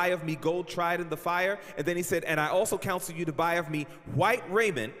you to buy of me gold tried in the fire. And then he said, and I also counsel you to buy of me white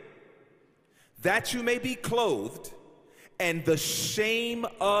raiment, that you may be clothed, and the shame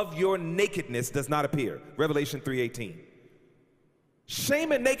of your nakedness does not appear. Revelation 3:18.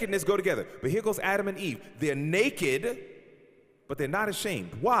 Shame and nakedness go together. But here goes Adam and Eve. They're naked, but they're not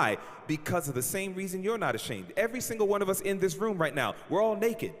ashamed. Why? Because of the same reason you're not ashamed. Every single one of us in this room right now, we're all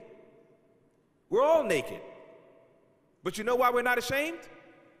naked. We're all naked. But you know why we're not ashamed?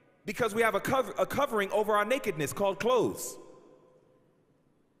 Because we have a covering over our nakedness called clothes.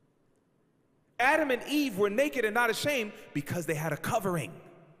 Adam and Eve were naked and not ashamed because they had a covering.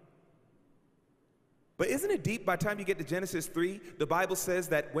 But isn't it deep? By the time you get to Genesis 3, the Bible says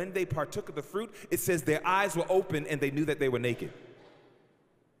that when they partook of the fruit, it says their eyes were open and they knew that they were naked.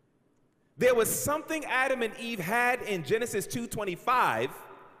 There was something Adam and Eve had in Genesis 2:25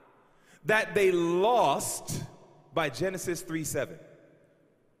 that they lost by Genesis 3:7.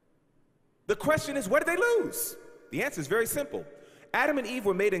 The question is, what did they lose? The answer is very simple. Adam and Eve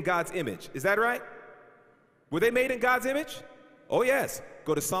were made in God's image. Is that right? Were they made in God's image? Oh, yes.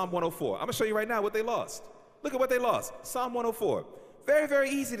 Go to Psalm 104. I'm going to show you right now what they lost. Look at what they lost. Psalm 104. Very, very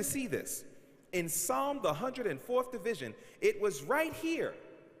easy to see this. In Psalm, the 104th division, it was right here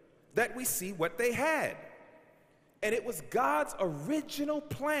that we see what they had. And it was God's original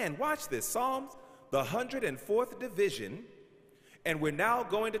plan. Watch this. Psalms, the 104th division. And we're now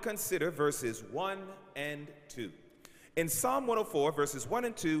going to consider verses 1 and 2. In Psalm 104, verses 1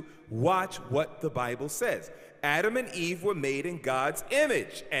 and 2, watch what the Bible says. Adam and Eve were made in God's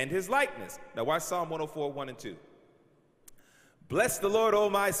image and his likeness. Now watch Psalm 104, 1 and 2. Bless the Lord, O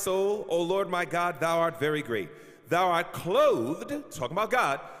my soul, O Lord my God, thou art very great. Thou art clothed, talking about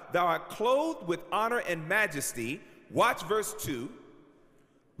God, thou art clothed with honor and majesty. Watch verse 2.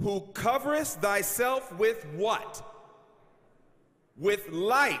 Who coverest thyself with what? With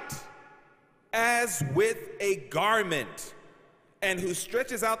light, as with a garment, and who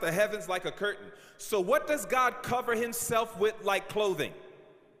stretches out the heavens like a curtain. So what does God cover himself with like clothing?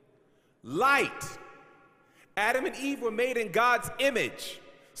 Light. Adam and Eve were made in God's image.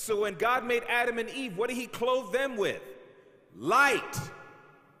 So when God made Adam and Eve, what did he clothe them with? Light.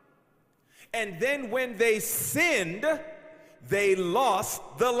 And then when they sinned, they lost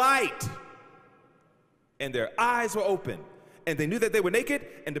the light. And their eyes were open. And they knew that they were naked,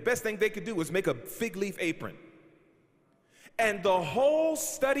 and the best thing they could do was make a fig leaf apron. And the whole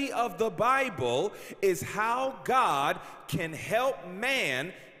study of the Bible is how God can help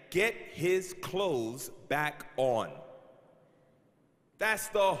man get his clothes back on. That's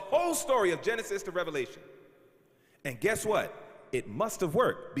the whole story of Genesis to Revelation. And guess what? It must have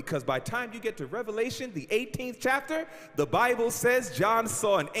worked, because by the time you get to Revelation, the 18th chapter, the Bible says John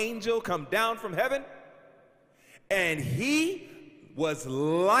saw an angel come down from heaven, and he was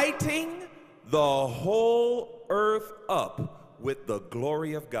lighting the whole earth up with the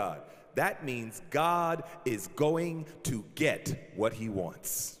glory of God. That means God is going to get what he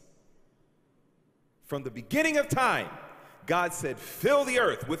wants. From the beginning of time, God said, fill the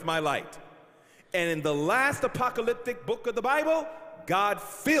earth with my light. And in the last apocalyptic book of the Bible, God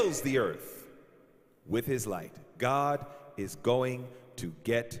fills the earth with his light. God is going to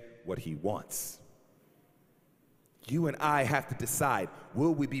get what he wants. You and I have to decide,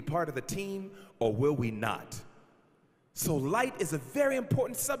 will we be part of the team or will we not? So light is a very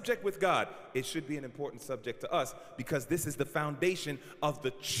important subject with God. It should be an important subject to us, because this is the foundation of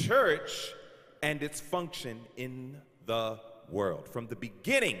the church and its function in the world. From the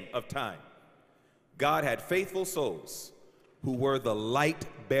beginning of time, God had faithful souls who were the light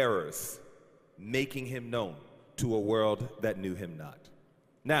bearers, making him known to a world that knew him not.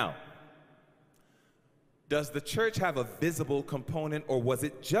 Now, does the church have a visible component, or was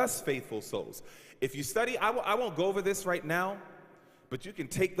it just faithful souls? If you study, I won't go over this right now, but you can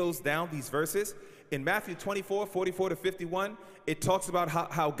take those down, these verses. In Matthew 24, 44 to 51, it talks about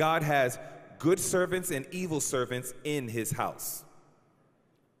how God has good servants and evil servants in his house.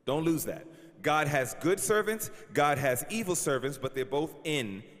 Don't lose that. God has good servants, God has evil servants, but they're both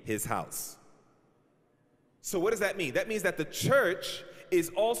in his house. So what does that mean? That means that the church is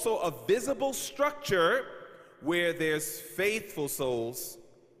also a visible structure where there's faithful souls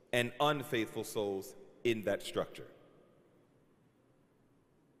and unfaithful souls in that structure.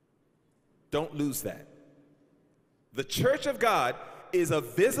 Don't lose that. The church of God is a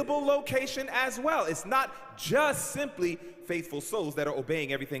visible location as well. It's not just simply faithful souls that are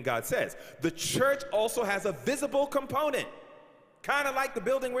obeying everything God says. The church also has a visible component, kind of like the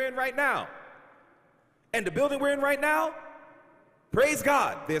building we're in right now. And the building we're in right now, praise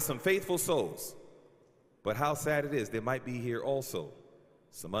God, there's some faithful souls. But how sad it is, there might be here also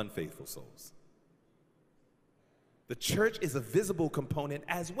some unfaithful souls. The church is a visible component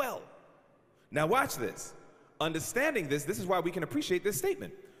as well. Now watch this. Understanding this, this is why we can appreciate this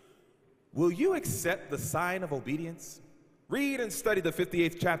statement. Will you accept the sign of obedience? Read and study the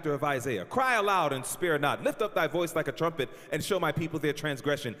 58th chapter of Isaiah. Cry aloud and spare not. Lift up thy voice like a trumpet and show my people their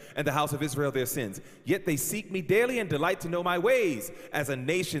transgression and the house of Israel their sins. Yet they seek me daily and delight to know my ways, as a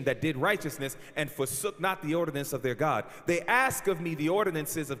nation that did righteousness and forsook not the ordinance of their God. They ask of me the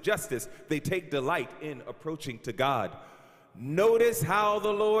ordinances of justice. They take delight in approaching to God. Notice how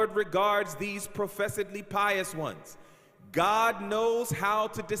the Lord regards these professedly pious ones. God knows how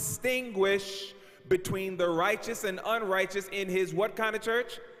to distinguish between the righteous and unrighteous in his what kind of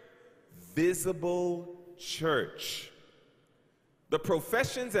church? Visible church. The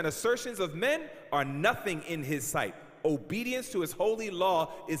professions and assertions of men are nothing in his sight. Obedience to his holy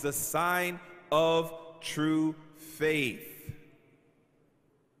law is a sign of true faith.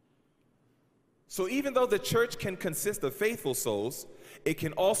 So even though the church can consist of faithful souls, it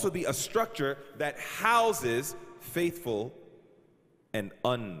can also be a structure that houses faithful and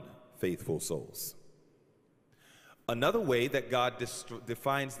unfaithful souls. Another way that God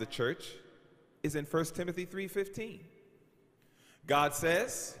defines the church is in 1 Timothy 3:15. God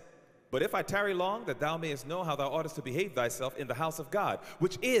says, "But if I tarry long, that thou mayest know how thou oughtest to behave thyself in the house of God,"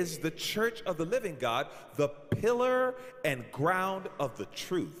 which is the church of the living God, the pillar and ground of the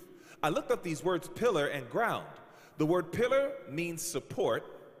truth. I looked up these words, pillar and ground. The word pillar means support,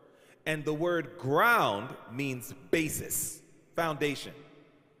 and the word ground means basis, foundation.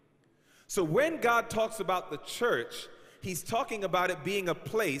 So when God talks about the church, he's talking about it being a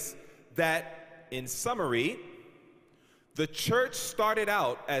place that, in summary, the church started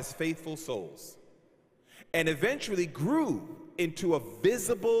out as faithful souls and eventually grew into a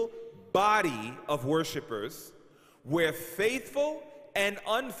visible body of worshipers where faithful and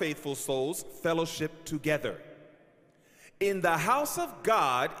unfaithful souls fellowship together. In the house of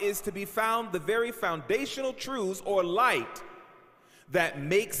God is to be found the very foundational truths or light that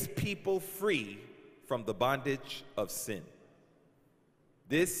makes people free from the bondage of sin.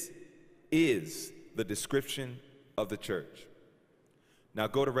 This is the description of the church. Now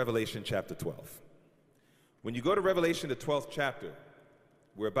go to Revelation chapter 12. When you go to Revelation, the 12th chapter,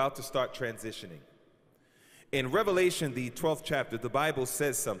 we're about to start transitioning. In Revelation, the 12th chapter, the Bible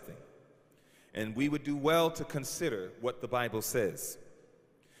says something, and we would do well to consider what the Bible says.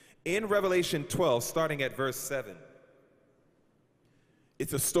 In Revelation 12, starting at verse 7,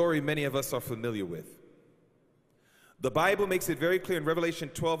 it's a story many of us are familiar with. The Bible makes it very clear in Revelation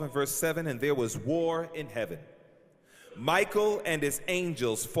 12 and verse 7, "And there was war in heaven. Michael and his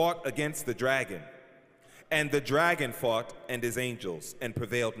angels fought against the dragon, and the dragon fought and his angels, and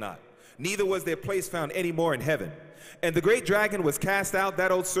prevailed not. Neither was their place found any more in heaven. And the great dragon was cast out,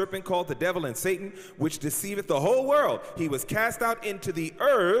 that old serpent called the devil and Satan, which deceiveth the whole world. He was cast out into the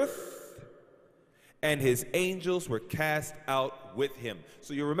earth, and his angels were cast out with him."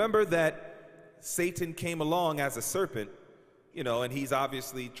 So you remember that Satan came along as a serpent, and he's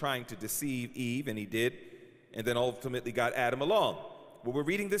obviously trying to deceive Eve, and he did, and then ultimately got Adam along. Well, we're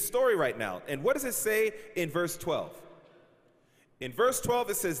reading this story right now. And what does it say in verse 12? In verse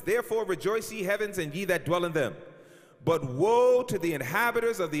 12, it says, "Therefore rejoice, ye heavens, and ye that dwell in them. But woe to the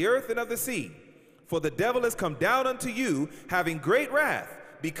inhabitants of the earth and of the sea, for the devil is come down unto you, having great wrath,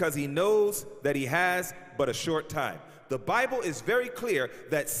 because he knows that he has but a short time." The Bible is very clear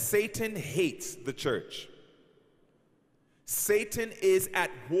that Satan hates the church. Satan is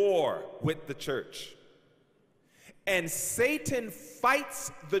at war with the church. And Satan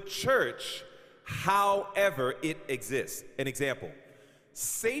fights the church however it exists. An example,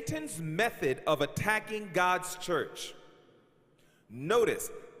 Satan's method of attacking God's church.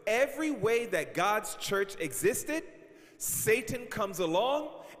 Notice, every way that God's church existed, Satan comes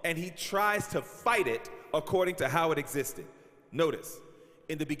along and he tries to fight it according to how it existed. Notice,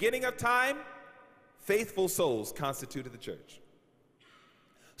 in the beginning of time, faithful souls constituted the church.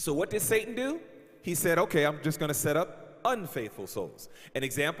 So what did Satan do? He said, okay, I'm just going to set up unfaithful souls. An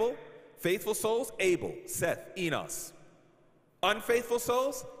example, faithful souls, Abel, Seth, Enos. Unfaithful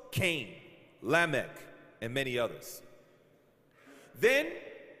souls, Cain, Lamech, and many others. Then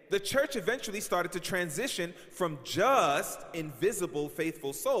the church eventually started to transition from just invisible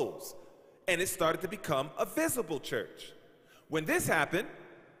faithful souls, and it started to become a visible church. When this happened,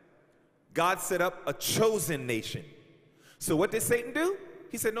 God set up a chosen nation. So what did Satan do?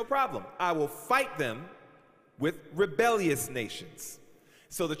 He said, no problem. I will fight them with rebellious nations.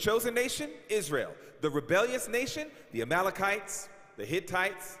 So the chosen nation, Israel. The rebellious nation, the Amalekites, the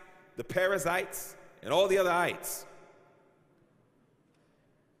Hittites, the Perizzites, and all the other ites.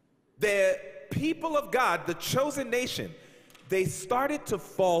 The people of God, the chosen nation, they started to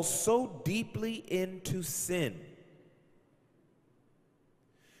fall so deeply into sin.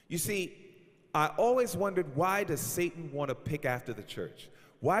 You see, I always wondered, why does Satan want to pick after the church?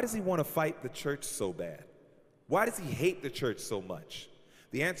 Why does he want to fight the church so bad? Why does he hate the church so much?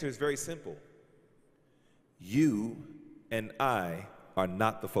 The answer is very simple. You and I are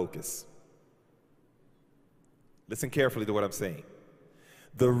not the focus. Listen carefully to what I'm saying.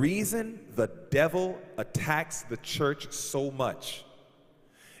 The reason the devil attacks the church so much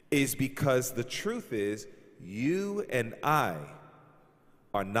is because the truth is, you and I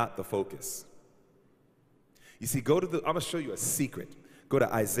are not the focus. You see, I'm going to show you a secret. Go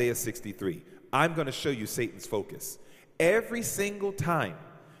to Isaiah 63. I'm going to show you Satan's focus. Every single time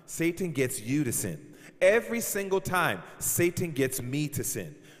Satan gets you to sin, every single time Satan gets me to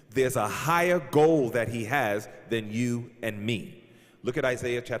sin, there's a higher goal that he has than you and me. Look at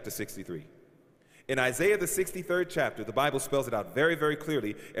Isaiah chapter 63. In Isaiah the 63rd chapter, the Bible spells it out very, very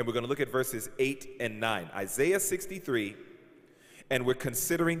clearly, and we're going to look at verses 8 and 9. Isaiah 63, and we're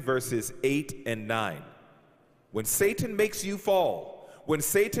considering verses 8 and 9. When Satan makes you fall, when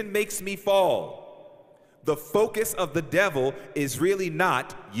Satan makes me fall, the focus of the devil is really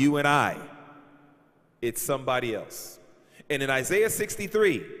not you and I. It's somebody else. And in Isaiah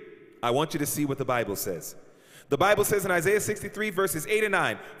 63, I want you to see what the Bible says. The Bible says in Isaiah 63, verses 8 and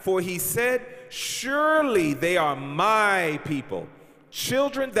 9, for he said, surely they are my people,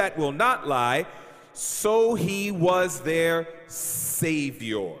 children that will not lie, so he was their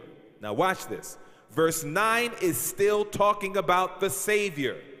Savior. Now watch this. Verse 9 is still talking about the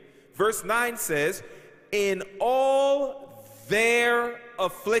Savior. Verse 9 says, in all their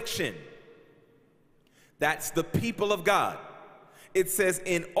affliction. That's the people of God. It says,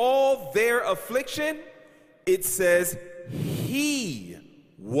 in all their affliction, it says, he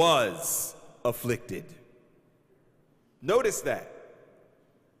was afflicted. Notice that.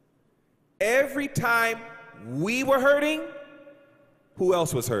 Every time we were hurting, who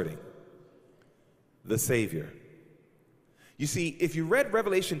else was hurting? The Savior. You see, if you read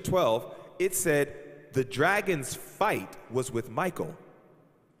Revelation 12, it said the dragon's fight was with Michael.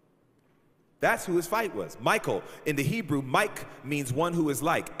 That's who his fight was. Michael, in the Hebrew, Mike means one who is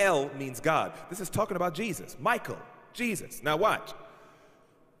like. El means God. This is talking about Jesus. Michael, Jesus. Now watch.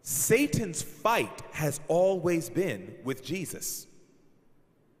 Satan's fight has always been with Jesus.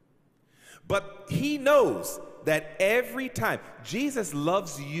 But he knows that every time, Jesus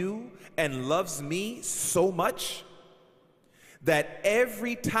loves you and loves me so much that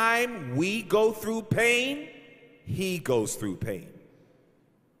every time we go through pain, he goes through pain.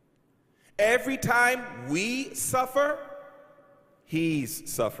 Every time we suffer,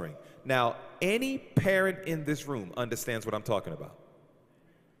 he's suffering. Now, any parent in this room understands what I'm talking about.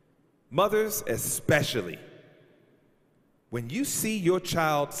 Mothers especially. When you see your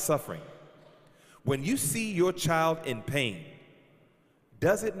child suffering, when you see your child in pain,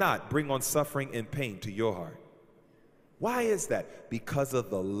 does it not bring on suffering and pain to your heart? Why is that? Because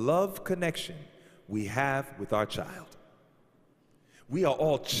of the love connection we have with our child. We are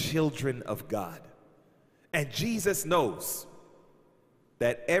all children of God. And Jesus knows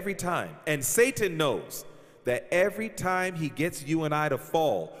that every time, and Satan knows that every time he gets you and I to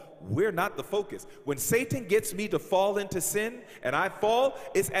fall, we're not the focus. When Satan gets me to fall into sin and I fall,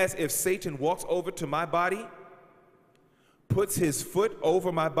 it's as if Satan walks over to my body, puts his foot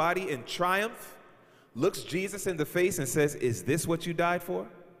over my body in triumph, looks Jesus in the face and says, is this what you died for?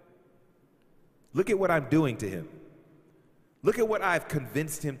 Look at what I'm doing to him. Look at what I've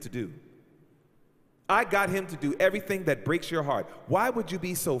convinced him to do. I got him to do everything that breaks your heart. Why would you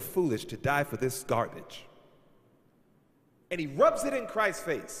be so foolish to die for this garbage? And he rubs it in Christ's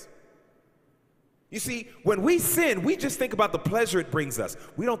face. You see, when we sin, we just think about the pleasure it brings us.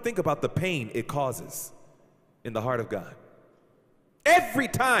 We don't think about the pain it causes in the heart of God. Every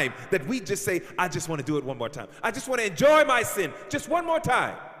time that we just say, I just want to do it one more time. I just want to enjoy my sin just one more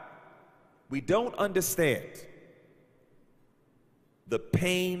time. We don't understand the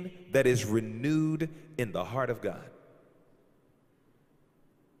pain that is renewed in the heart of God.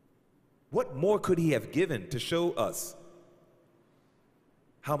 What more could he have given to show us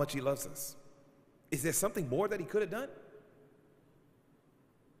how much he loves us? Is there something more that he could have done?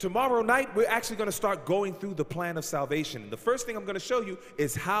 Tomorrow night, we're actually going to start going through the plan of salvation. And the first thing I'm going to show you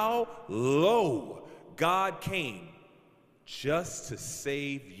is how low God came just to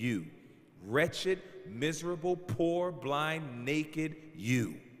save you. Wretched, miserable, poor, blind, naked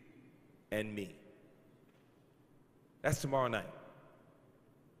you and me. That's tomorrow night.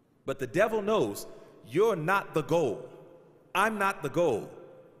 But the devil knows you're not the goal. I'm not the goal.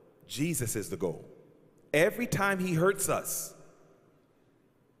 Jesus is the goal. Every time he hurts us,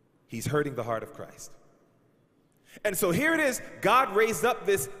 he's hurting the heart of Christ. And so here it is. God raised up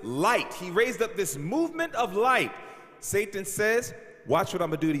this light. He raised up this movement of light. Satan says, watch what I'm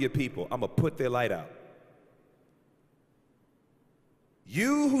going to do to your people. I'm going to put their light out.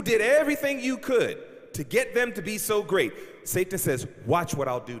 You who did everything you could to get them to be so great, Satan says, watch what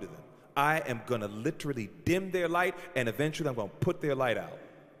I'll do to them. I am going to literally dim their light, and eventually I'm going to put their light out.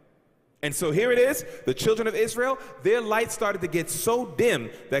 And so here it is, the children of Israel, their light started to get so dim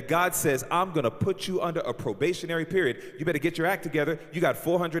that God says, I'm going to put you under a probationary period. You better get your act together. You got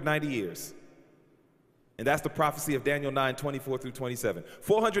 490 years. And that's the prophecy of Daniel 9, 24 through 27.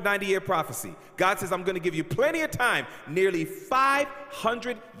 490-year prophecy. God says, I'm going to give you plenty of time, nearly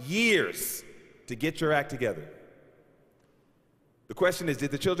 500 years to get your act together. The question is,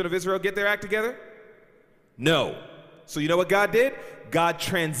 did the children of Israel get their act together? No. So you know what God did? God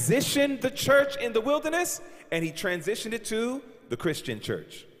transitioned the church in the wilderness, and he transitioned it to the Christian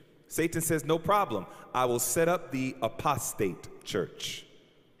church. Satan says, no problem. I will set up the apostate church.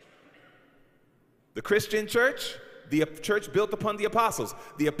 The Christian church, the church built upon the apostles.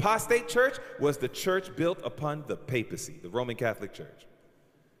 The apostate church was the church built upon the papacy, the Roman Catholic Church.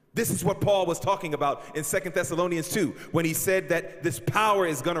 This is what Paul was talking about in 2 Thessalonians 2, when he said that this power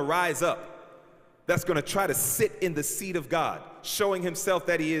is going to rise up, that's going to try to sit in the seat of God, showing himself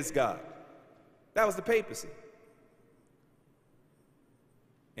that he is God. That was the papacy.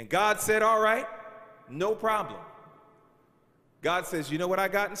 And God said, all right, no problem. God says, you know what I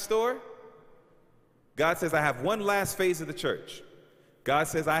got in store? God says, I have one last phase of the church. God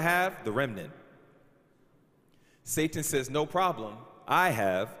says, I have the remnant. Satan says, no problem. I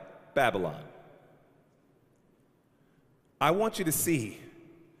have Babylon. I want you to see,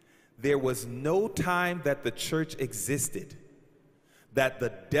 there was no time that the church existed that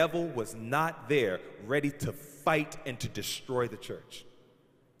the devil was not there ready to fight and to destroy the church.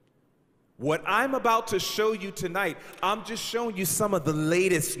 What I'm about to show you tonight, I'm just showing you some of the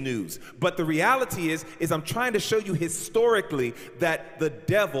latest news. But the reality is I'm trying to show you historically that the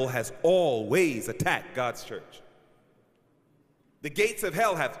devil has always attacked God's church. The gates of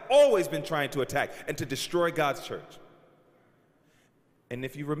hell have always been trying to attack and to destroy God's church. And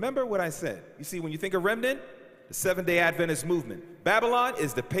if you remember what I said, you see, when you think of remnant, the Seventh-day Adventist movement, Babylon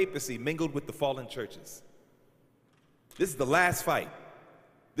is the papacy mingled with the fallen churches. This is the last fight.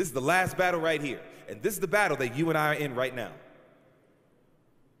 This is the last battle right here. And this is the battle that you and I are in right now.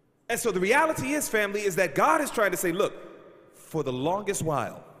 And so the reality is, family, is that God is trying to say, look, for the longest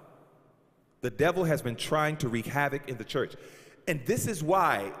while, the devil has been trying to wreak havoc in the church. And this is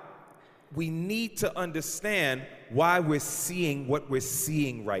why we need to understand why we're seeing what we're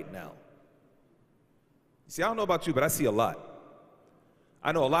seeing right now. See, I don't know about you, but I see a lot.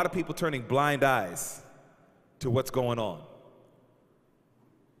 I know a lot of people turning blind eyes to what's going on.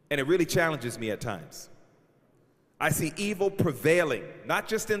 And it really challenges me at times. I see evil prevailing, not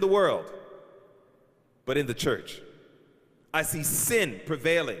just in the world, but in the church. I see sin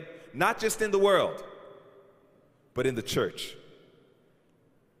prevailing, not just in the world, but in the church.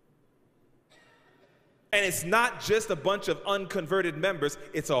 And it's not just a bunch of unconverted members,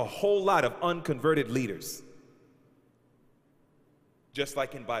 it's a whole lot of unconverted leaders. Just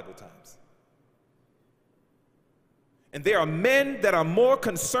like in Bible times. And there are men that are more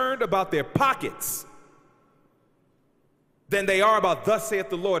concerned about their pockets than they are about thus saith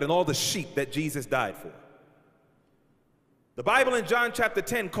the Lord and all the sheep that Jesus died for. The Bible in John chapter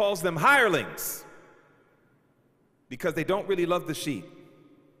 10 calls them hirelings because they don't really love the sheep.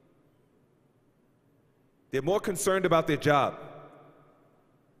 They're more concerned about their job.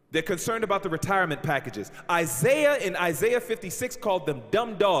 They're concerned about the retirement packages. Isaiah in Isaiah 56 called them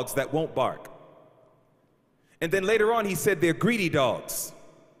dumb dogs that won't bark. And then later on he said they're greedy dogs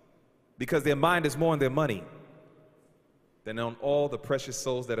because their mind is more on their money than on all the precious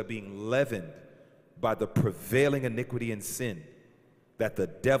souls that are being leavened by the prevailing iniquity and sin that the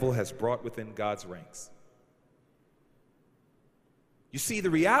devil has brought within God's ranks. You see, the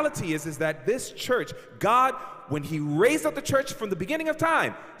reality is that this church, God, when he raised up the church from the beginning of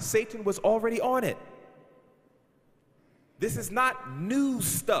time, Satan was already on it. This is not new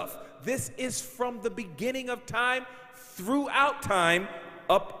stuff. This is from the beginning of time, throughout time,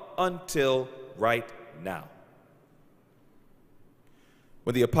 up until right now.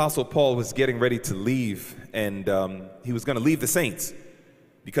 When the Apostle Paul was getting ready to leave, and he was going to leave the saints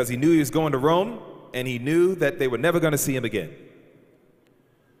because he knew he was going to Rome, and he knew that they were never going to see him again.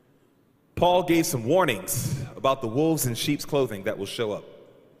 Paul gave some warnings about the wolves in sheep's clothing that will show up.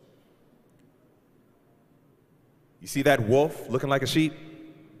 You see that wolf looking like a sheep?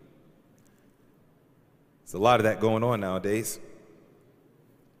 There's a lot of that going on nowadays.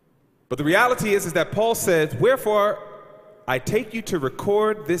 But the reality is that Paul says, "Wherefore I take you to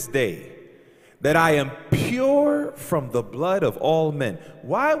record this day that I am pure from the blood of all men."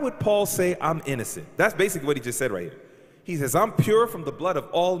 Why would Paul say I'm innocent? That's basically what he just said right here. He says, I'm pure from the blood of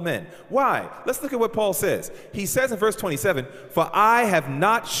all men. Why? Let's look at what Paul says. He says in verse 27, "For I have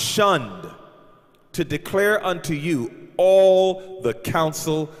not shunned to declare unto you all the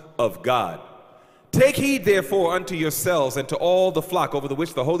counsel of God. Take heed therefore unto yourselves and to all the flock over the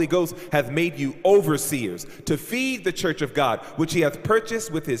which the Holy Ghost hath made you overseers, to feed the church of God, which he hath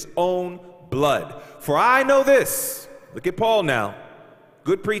purchased with his own blood. For I know this," look at Paul now,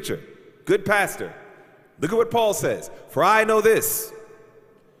 good preacher, good pastor. Look at what Paul says. "For I know this,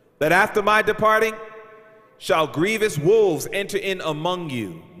 that after my departing shall grievous wolves enter in among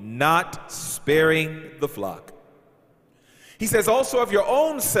you, not sparing the flock." He says, "Also of your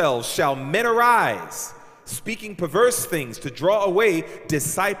own selves shall men arise, speaking perverse things to draw away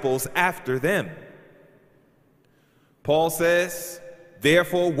disciples after them." Paul says,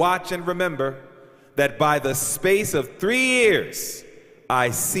 "Therefore watch and remember that by the space of 3 years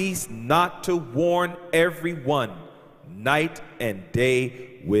I cease not to warn everyone night and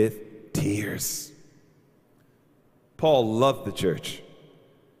day with tears." Paul loved the church,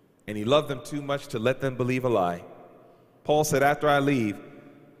 and he loved them too much to let them believe a lie. Paul said, after I leave,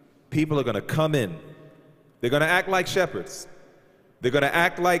 people are going to come in. They're going to act like shepherds. They're going to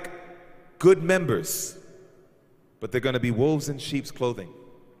act like good members, but they're going to be wolves in sheep's clothing.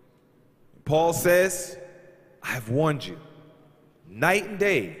 Paul says, "I have warned you night and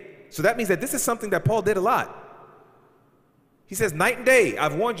day." So that means that this is something that Paul did a lot. He says, night and day,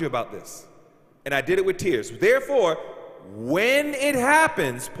 I've warned you about this, and I did it with tears. Therefore, when it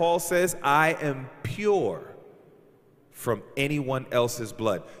happens, Paul says, I am pure from anyone else's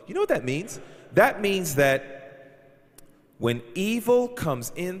blood. You know what that means? That means that when evil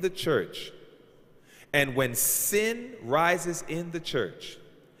comes in the church, and when sin rises in the church,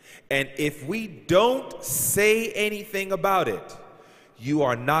 and if we don't say anything about it, you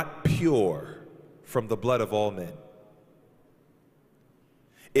are not pure from the blood of all men.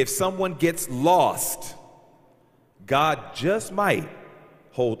 If someone gets lost, God just might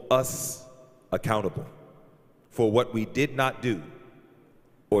hold us accountable for what we did not do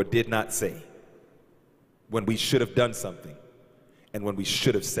or did not say, when we should have done something and when we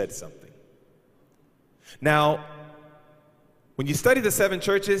should have said something. Now, when you study the 7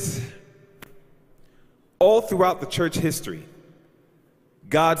 churches, all throughout the church history,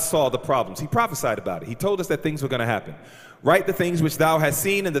 God saw the problems. He prophesied about it. He told us that things were going to happen. Write the things which thou hast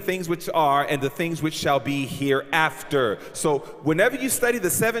seen, and the things which are, and the things which shall be hereafter. So whenever you study the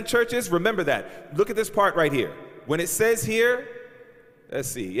 7 churches, remember that. Look at this part right here. When it says here, let's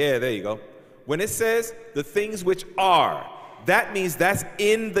see, yeah, there you go. When it says the things which are, that means that's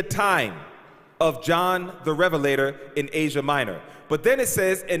in the time of John the Revelator in Asia Minor. But then it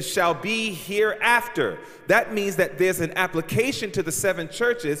says, and shall be hereafter. That means that there's an application to the 7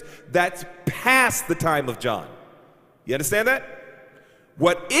 churches that's past the time of John. You understand that?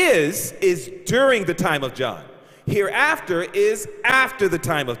 What is during the time of John. Hereafter is after the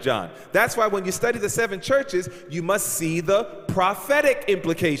time of John. That's why when you study the 7 churches, you must see the prophetic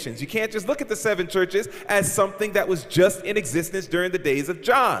implications. You can't just look at the 7 churches as something that was just in existence during the days of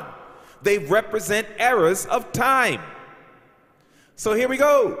John. They represent eras of time. So here we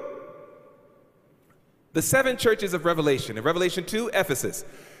go. The 7 churches of Revelation. In Revelation 2, Ephesus.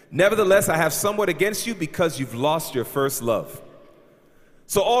 Nevertheless, I have somewhat against you because you've lost your first love.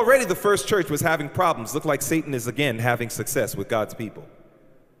 So already the first church was having problems. Looked like Satan is again having success with God's people.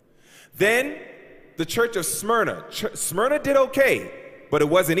 Then the church of Smyrna. Smyrna did okay, but it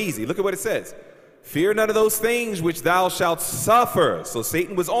wasn't easy. Look at what it says. Fear none of those things which thou shalt suffer. So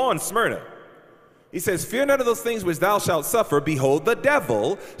Satan was on Smyrna. He says, fear none of those things which thou shalt suffer. Behold, the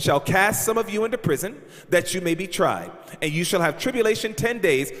devil shall cast some of you into prison, that you may be tried. And you shall have tribulation 10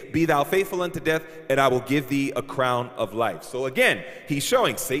 days. Be thou faithful unto death, and I will give thee a crown of life. So again, he's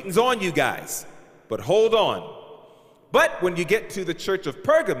showing Satan's on you guys. But hold on. But when you get to the church of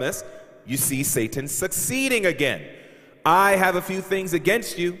Pergamos, you see Satan succeeding again. I have a few things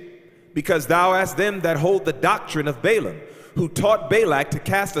against you, because thou hast them that hold the doctrine of Balaam, who taught Balak to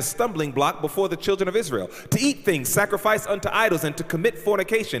cast a stumbling block before the children of Israel, to eat things sacrificed unto idols, and to commit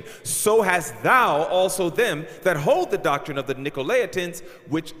fornication. So hast thou also them that hold the doctrine of the Nicolaitans,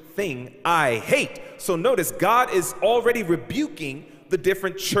 which thing I hate. So notice, God is already rebuking the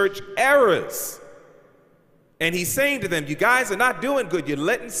different church errors. And he's saying to them, you guys are not doing good. You're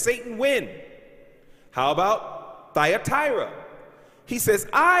letting Satan win. How about Thyatira? He says,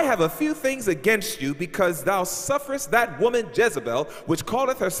 I have a few things against you, because thou sufferest that woman Jezebel, which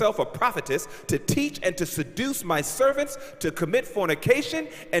calleth herself a prophetess, to teach and to seduce my servants to commit fornication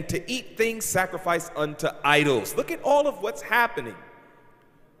and to eat things sacrificed unto idols. Look at all of what's happening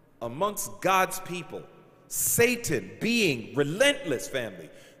amongst God's people. Satan being relentless, family.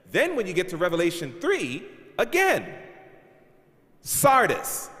 Then when you get to Revelation 3, again,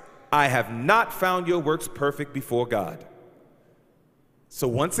 Sardis, I have not found your works perfect before God. So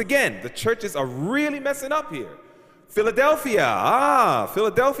once again, the churches are really messing up here. Philadelphia,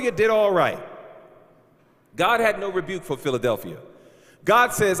 Philadelphia did all right. God had no rebuke for Philadelphia.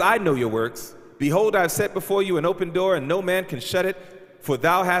 God says, I know your works. Behold, I have set before you an open door, and no man can shut it, for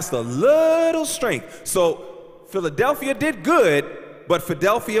thou hast a little strength. So Philadelphia did good, but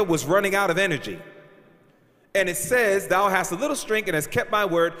Philadelphia was running out of energy. And it says, thou hast a little strength and hast kept my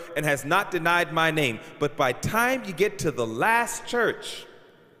word and hast not denied my name. But by time you get to the last church,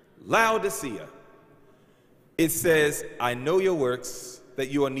 Laodicea, it says, I know your works, that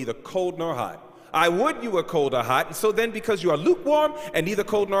you are neither cold nor hot. I would you were cold or hot. And so then, because you are lukewarm and neither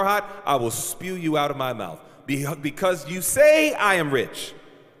cold nor hot, I will spew you out of my mouth. Because you say, I am rich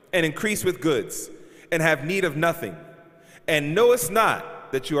and increase with goods and have need of nothing, and knowest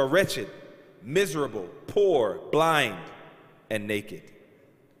not that you are wretched, miserable, poor, blind, and naked.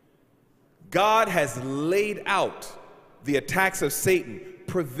 God has laid out the attacks of Satan,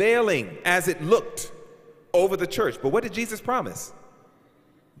 prevailing as it looked over the church. But what did Jesus promise?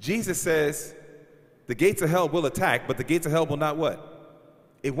 Jesus says, the gates of hell will attack, but the gates of hell will not what?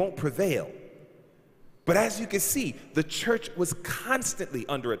 It won't prevail. But as you can see, the church was constantly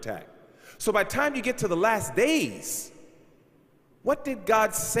under attack. So by the time you get to the last days, what did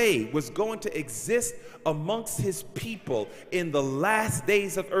God say was going to exist amongst his people in the last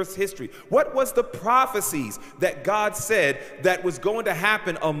days of earth's history? What was the prophecies that God said that was going to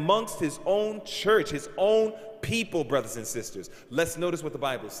happen amongst his own church, his own people, brothers and sisters? Let's notice what the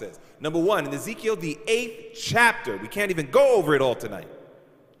Bible says. Number one, in Ezekiel, the 8th chapter. We can't even go over it all tonight.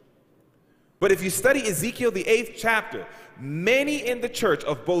 But if you study Ezekiel, the 8th chapter, many in the church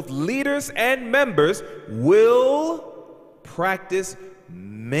of both leaders and members will practice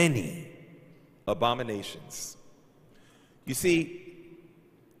many abominations. You see,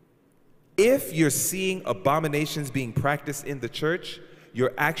 if you're seeing abominations being practiced in the church,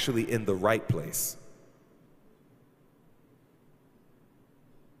 you're actually in the right place.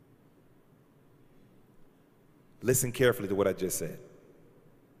 Listen carefully to what I just said.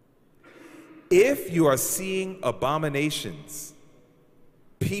 If you are seeing abominations,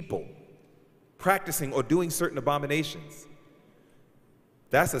 people practicing or doing certain abominations,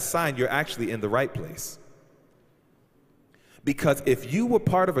 that's a sign you're actually in the right place. Because if you were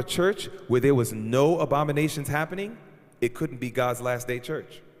part of a church where there was no abominations happening, it couldn't be God's last day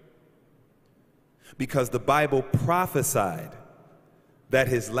church. Because the Bible prophesied that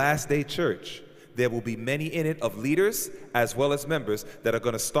his last day church, there will be many in it of leaders as well as members that are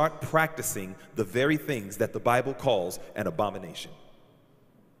going to start practicing the very things that the Bible calls an abomination.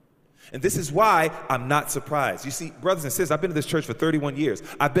 And this is why I'm not surprised. You see, brothers and sisters, I've been in this church for 31 years.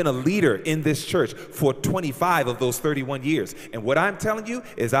 I've been a leader in this church for 25 of those 31 years. And what I'm telling you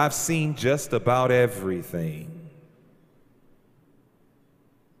is I've seen just about everything.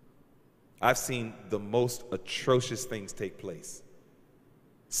 I've seen the most atrocious things take place.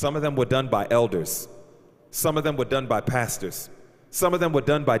 Some of them were done by elders. Some of them were done by pastors. Some of them were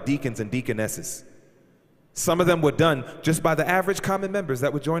done by deacons and deaconesses. Some of them were done just by the average common members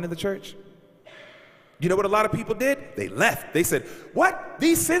that were joining the church. You know what a lot of people did? They left. They said, what?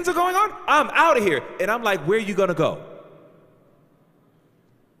 These sins are going on? I'm out of here. And I'm like, where are you going to go?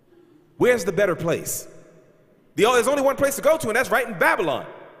 Where's the better place? There's only one place to go to, and that's right in Babylon.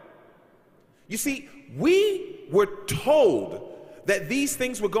 You see, we were told that these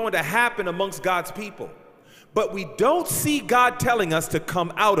things were going to happen amongst God's people. But we don't see God telling us to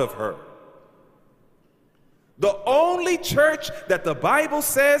come out of her. The only church that the Bible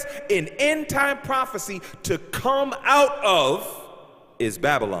says in end time prophecy to come out of is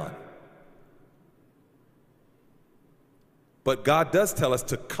Babylon. But God does tell us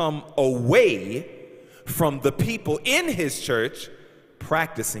to come away from the people in his church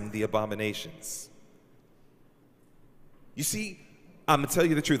practicing the abominations. You see, I'm going to tell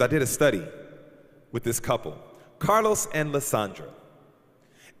you the truth. I did a study with this couple, Carlos and Lysandra.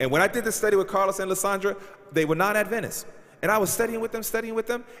 And when I did the study with Carlos and Lysandra, they were not Adventists. And I was studying with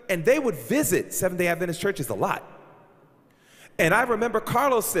them, and they would visit Seventh-day Adventist churches a lot. And I remember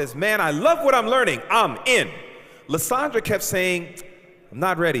Carlos says, man, I love what I'm learning. I'm in. Lysandra kept saying, I'm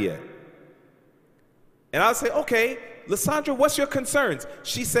not ready yet. And I would say, okay, Lysandra, what's your concerns?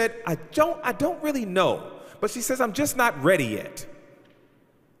 She said, I don't really know. But she says, I'm just not ready yet.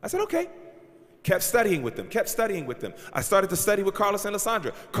 I said, okay. Kept studying with them. I started to study with Carlos and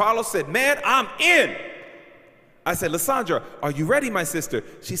Lysandra. Carlos said, man, I'm in. I said, Lysandra, are you ready, my sister?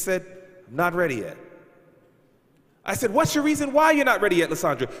 She said, I'm not ready yet. I said, what's your reason why you're not ready yet,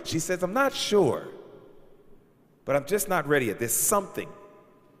 Lysandra? She says, I'm not sure, but I'm just not ready yet. There's something.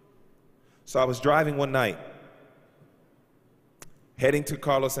 So I was driving one night, heading to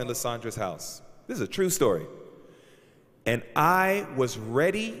Carlos and Lysandra's house. This is a true story. And I was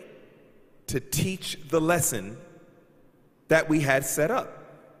ready to teach the lesson that we had set up.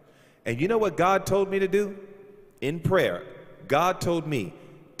 And you know what God told me to do? In prayer, God told me,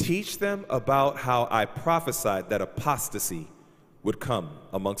 teach them about how I prophesied that apostasy would come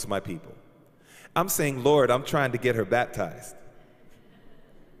amongst my people. I'm saying, Lord, I'm trying to get her baptized.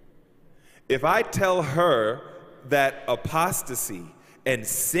 If I tell her that apostasy and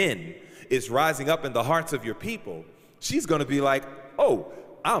sin is rising up in the hearts of your people, she's going to be like, oh,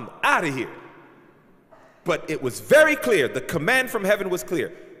 I'm out of here. But it was very clear. The command from heaven was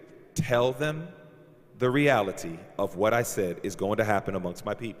clear. Tell them the reality of what I said is going to happen amongst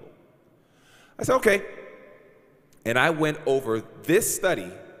my people. I said, okay. And I went over this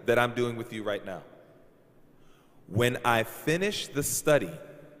study that I'm doing with you right now. When I finished the study,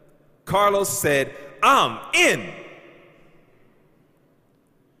 Carlos said, I'm in.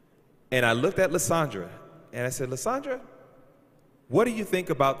 And I looked at Lysandra and I said, Lysandra, what do you think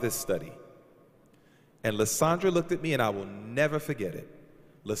about this study? And Lysandra looked at me, and I will never forget it.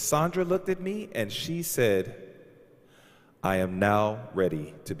 Lysandra looked at me and she said, I am now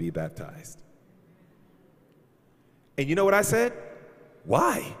ready to be baptized. And you know what I said?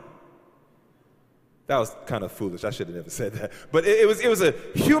 Why? That was kind of foolish. I should have never said that. But it was a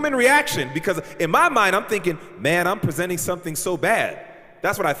human reaction, because in my mind I'm thinking, man, I'm presenting something so bad.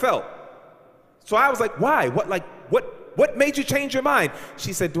 That's what I felt. So I was like, why? What made you change your mind?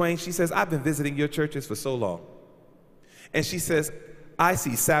 She said, Dwayne, she says, I've been visiting your churches for so long. And she says, I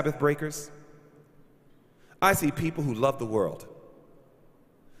see Sabbath breakers. I see people who love the world.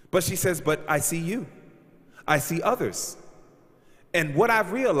 But she says, but I see you. I see others. And what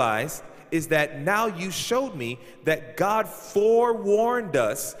I've realized is that now you showed me that God forewarned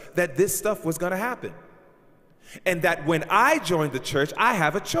us that this stuff was going to happen. And that when I join the church, I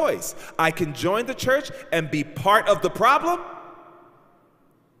have a choice. I can join the church and be part of the problem,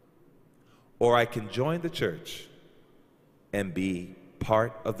 or I can join the church and be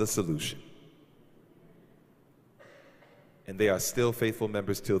part of the solution. And they are still faithful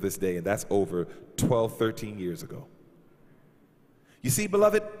members till this day, and that's over 12, 13 years ago. You see,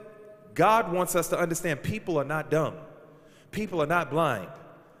 beloved, God wants us to understand people are not dumb. People are not blind.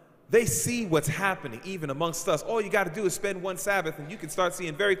 They see what's happening even amongst us. All you got to do is spend one Sabbath and you can start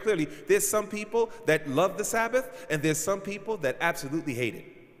seeing very clearly there's some people that love the Sabbath and there's some people that absolutely hate it.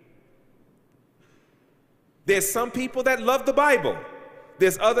 There's some people that love the Bible.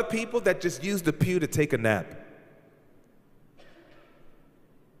 There's other people that just use the pew to take a nap.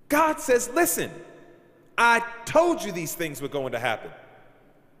 God says, listen, I told you these things were going to happen.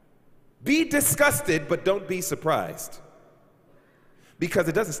 Be disgusted, but don't be surprised. Because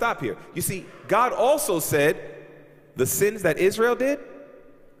it doesn't stop here. You see, God also said the sins that Israel did,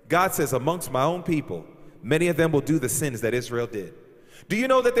 God says amongst my own people, many of them will do the sins that Israel did. Do you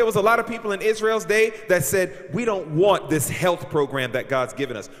know that there was a lot of people in Israel's day that said, we don't want this health program that God's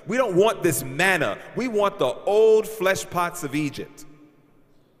given us. We don't want this manna. We want the old flesh pots of Egypt.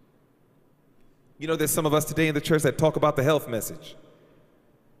 You know, there's some of us today in the church that talk about the health message.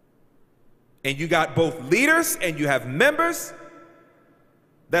 And you got both leaders and you have members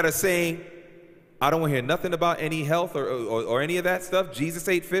that are saying, I don't want to hear nothing about any health or any of that stuff. Jesus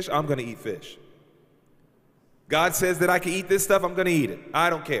ate fish, I'm going to eat fish. God says that I can eat this stuff, I'm going to eat it. I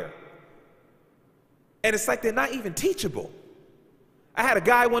don't care. And it's like they're not even teachable. I had a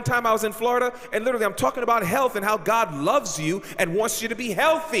guy one time, I was in Florida, and literally I'm talking about health and how God loves you and wants you to be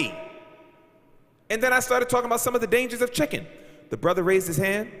healthy. And then I started talking about some of the dangers of chicken. The brother raised his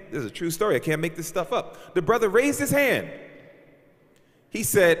hand. This is a true story. I can't make this stuff up. The brother raised his hand. He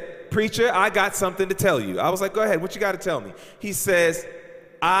said, "Preacher, I got something to tell you." I was like, "Go ahead, what you got to tell me?" He says,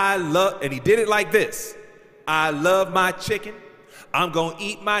 and he did it like this. "I love my chicken. I'm going to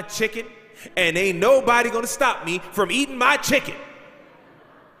eat my chicken. And ain't nobody going to stop me from eating my chicken."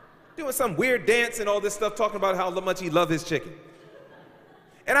 Doing some weird dance and all this stuff, talking about how much he loved his chicken.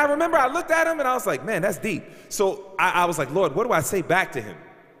 And I remember I looked at him and I was like, man, that's deep. So I was like, Lord, what do I say back to him?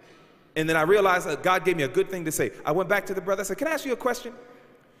 And then I realized that God gave me a good thing to say. I went back to the brother. I said, "Can I ask you a question?"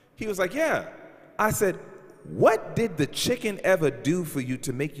 He was like, "Yeah." I said, "What did the chicken ever do for you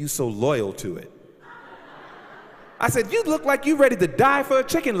to make you so loyal to it?" I said, "You look like you ready to die for a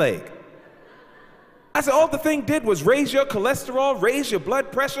chicken leg." I said, "All the thing did was raise your cholesterol, raise your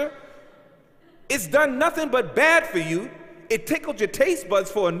blood pressure. It's done nothing but bad for you. It tickled your taste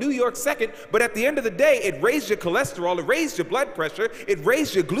buds for a New York second, but at the end of the day, it raised your cholesterol, it raised your blood pressure, it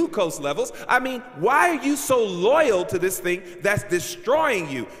raised your glucose levels. I mean, why are you so loyal to this thing that's destroying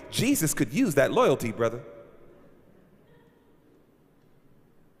you?" Jesus could use that loyalty, brother.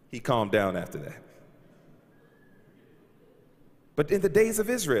 He calmed down after that. But in the days of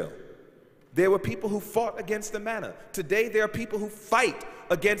Israel, there were people who fought against the manna. Today, there are people who fight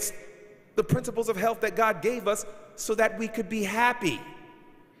against the principles of health that God gave us so that we could be happy.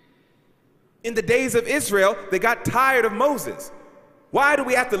 In the days of Israel, they got tired of Moses. Why do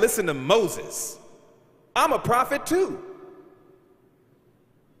we have to listen to Moses? I'm a prophet too.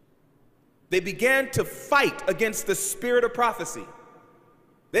 They began to fight against the spirit of prophecy.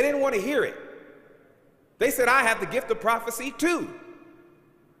 They didn't want to hear it. They said, "I have the gift of prophecy too."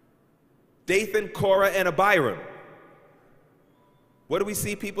 Dathan, Korah, and Abiram. What do we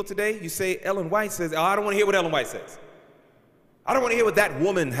see people today? You say, Ellen White says, "Oh, I don't want to hear what Ellen White says. I don't want to hear what that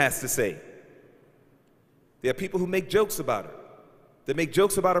woman has to say." There are people who make jokes about her. They make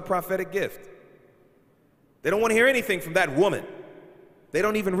jokes about her prophetic gift. They don't want to hear anything from that woman. They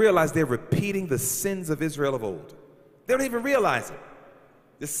don't even realize they're repeating the sins of Israel of old. They don't even realize it.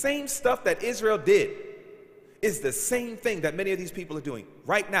 The same stuff that Israel did is the same thing that many of these people are doing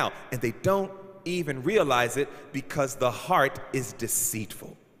right now, and they don't even realize it because the heart is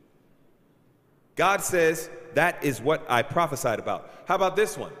deceitful. God says that is what I prophesied about. How about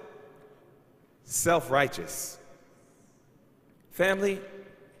this one? Self-righteous. Family,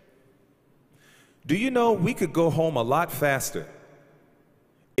 do you know we could go home a lot faster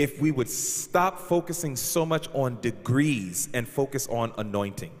if we would stop focusing so much on degrees and focus on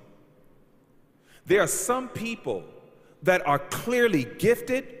anointing? There are some people that are clearly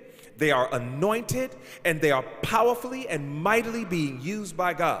gifted, they are anointed, and they are powerfully and mightily being used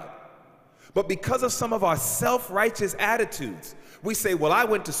by God. But because of some of our self-righteous attitudes, we say, "Well, I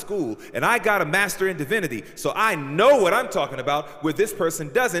went to school and I got a master in divinity, so I know what I'm talking about, where this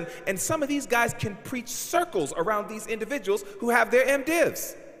person doesn't." And some of these guys can preach circles around these individuals who have their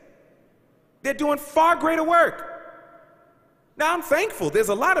MDivs. They're doing far greater work. Now, I'm thankful there's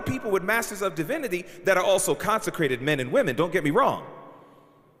a lot of people with masters of divinity that are also consecrated men and women, don't get me wrong.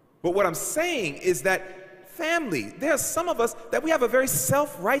 But what I'm saying is that, family, there are some of us that we have a very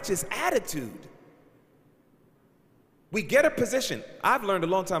self-righteous attitude. We get a position. I've learned a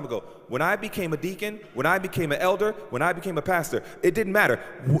long time ago, when I became a deacon, when I became an elder, when I became a pastor, it didn't matter.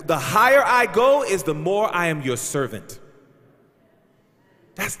 The higher I go is the more I am your servant.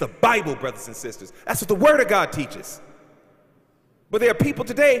 That's the Bible, brothers and sisters. That's what the Word of God teaches. But there are people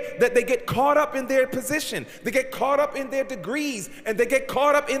today that they get caught up in their position. They get caught up in their degrees, and they get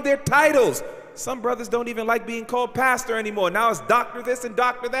caught up in their titles. Some brothers don't even like being called pastor anymore. Now it's doctor this and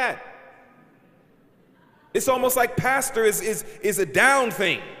doctor that. It's almost like pastor is a down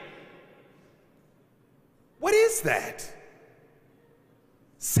thing. What is that?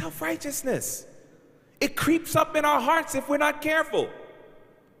 Self-righteousness. It creeps up in our hearts if we're not careful.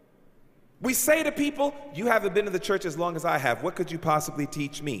 We say to people, "You haven't been to the church as long as I have. What could you possibly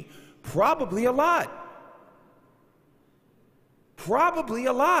teach me?" Probably a lot. Probably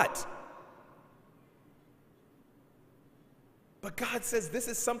a lot. But God says this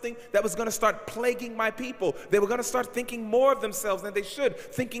is something that was going to start plaguing my people. They were going to start thinking more of themselves than they should,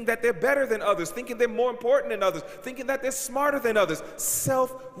 thinking that they're better than others, thinking they're more important than others, thinking that they're smarter than others.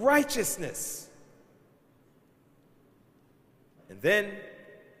 Self-righteousness. And then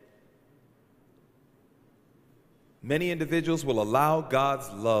many individuals will allow God's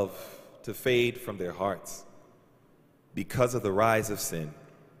love to fade from their hearts. because of the rise of sin.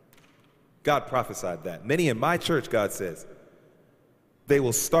 God prophesied that. Many in my church, God says, they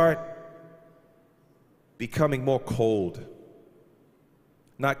will start becoming more cold,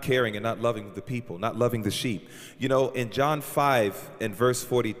 not caring and not loving the people, not loving the sheep. You know, in John 5 and verse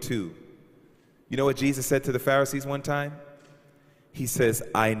 42, you know what Jesus said to the Pharisees one time? He says,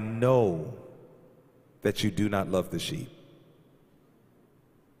 I know that you do not love the sheep.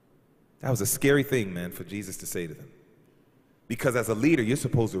 That was a scary thing, man, for Jesus to say to them. Because as a leader, you're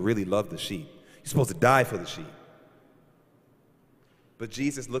supposed to really love the sheep. You're supposed to die for the sheep. But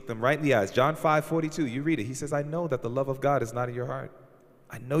Jesus looked them right in the eyes. John 5:42, you read it. He says, I know that the love of God is not in your heart.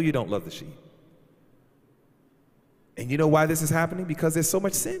 I know you don't love the sheep. And you know why this is happening? Because there's so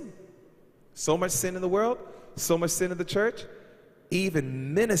much sin. So much sin in the world, so much sin in the church.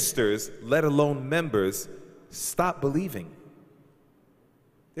 Even ministers, let alone members, stop believing.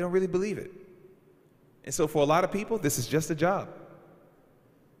 They don't really believe it. And so for a lot of people, this is just a job.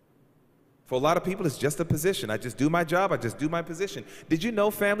 For a lot of people, it's just a position. I just do my job, I just do my position. Did you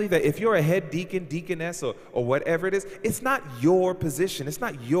know, family, that if you're a head deacon, deaconess, or whatever it is, it's not your position, it's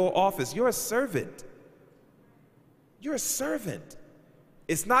not your office, you're a servant. You're a servant.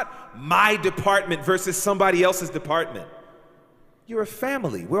 It's not my department versus somebody else's department. You're a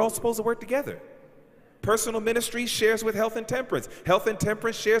family. We're all supposed to work together. Personal ministry shares with health and temperance. Health and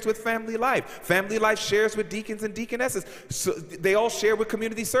temperance shares with family life. Family life shares with deacons and deaconesses. So they all share with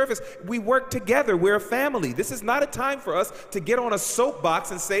community service. We work together. We're a family. This is not a time for us to get on a soapbox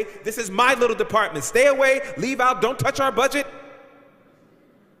and say, this is my little department. Stay away, leave out, don't touch our budget.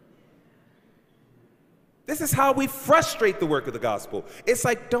 This is how we frustrate the work of the gospel. It's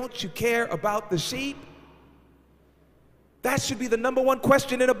like, don't you care about the sheep? That should be the number one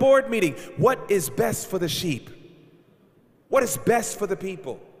question in a board meeting. What is best for the sheep? What is best for the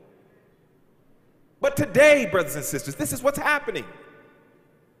people? But today, brothers and sisters, this is what's happening.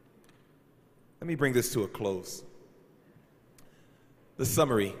 Let me bring this to a close. The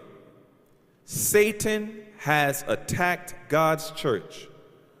summary. Satan has attacked God's church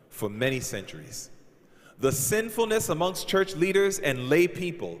for many centuries. The sinfulness amongst church leaders and lay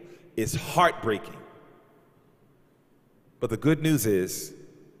people is heartbreaking. But the good news is,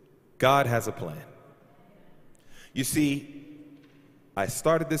 God has a plan. You see, I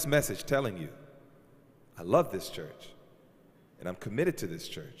started this message telling you, I love this church, and I'm committed to this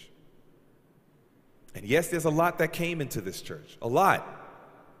church. And yes, there's a lot that came into this church, a lot.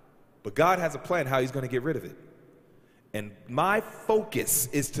 But God has a plan how he's going to get rid of it. And my focus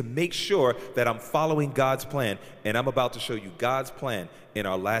is to make sure that I'm following God's plan, and I'm about to show you God's plan in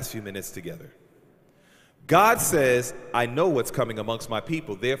our last few minutes together. God says, I know what's coming amongst my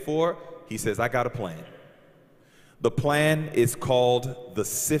people. Therefore, he says, I got a plan. The plan is called the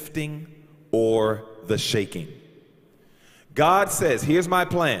sifting or the shaking. God says, here's my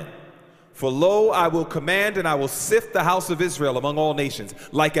plan. For lo, I will command and I will sift the house of Israel among all nations,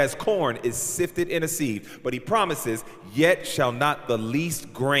 like as corn is sifted in a sieve. But he promises, yet shall not the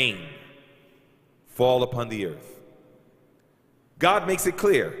least grain fall upon the earth. God makes it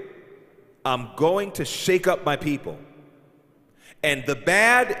clear. I'm going to shake up my people, and the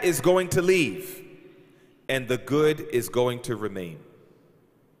bad is going to leave, and the good is going to remain.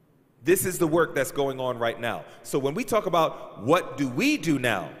 This is the work that's going on right now. So when we talk about what do we do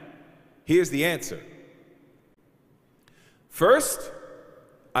now, here's the answer. First,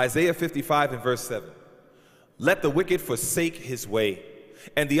 Isaiah 55 and verse 7. Let the wicked forsake his way,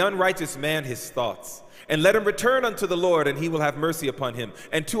 and the unrighteous man his thoughts. And let him return unto the Lord, and he will have mercy upon him.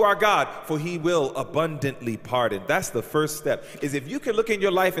 And to our God, for he will abundantly pardon. That's the first step, is if you can look in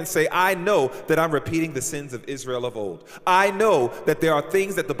your life and say, I know that I'm repeating the sins of Israel of old. I know that there are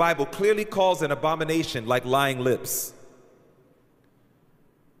things that the Bible clearly calls an abomination, like lying lips,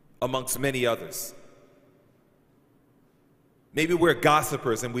 amongst many others. Maybe we're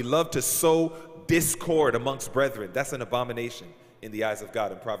gossipers and we love to sow discord amongst brethren. That's an abomination in the eyes of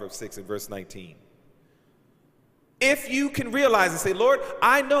God in Proverbs 6 and verse 19. If you can realize and say, Lord,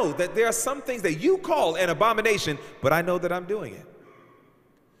 I know that there are some things that you call an abomination, but I know that I'm doing it.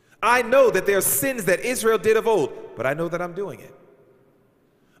 I know that there are sins that Israel did of old, but I know that I'm doing it.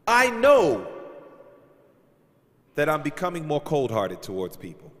 I know that I'm becoming more cold-hearted towards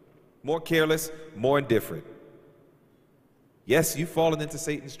people, more careless, more indifferent. Yes, you've fallen into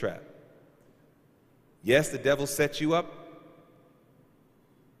Satan's trap. Yes, the devil set you up,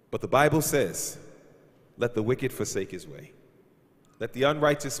 but the Bible says, let the wicked forsake his way. Let the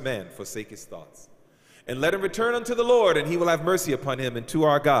unrighteous man forsake his thoughts. And let him return unto the Lord, and he will have mercy upon him, and to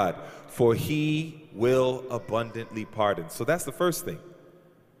our God, for he will abundantly pardon. So that's the first thing,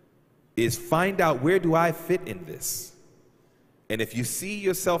 is find out, where do I fit in this? And if you see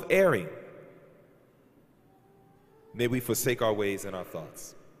yourself erring, may we forsake our ways and our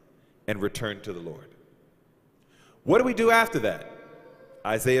thoughts and return to the Lord. What do we do after that?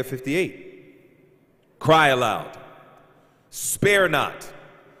 Isaiah 58. Cry aloud. Spare not.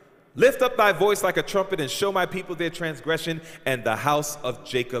 Lift up thy voice like a trumpet and show my people their transgression and the house of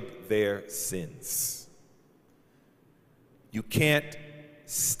Jacob their sins. You can't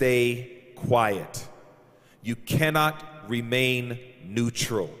stay quiet. You cannot remain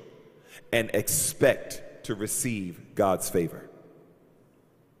neutral and expect to receive God's favor.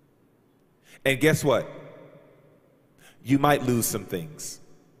 And guess what? You might lose some things.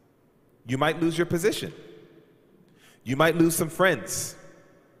 You might lose your position. You might lose some friends.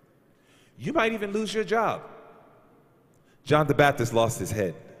 You might even lose your job. John the Baptist lost his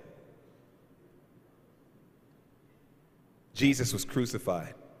head. Jesus was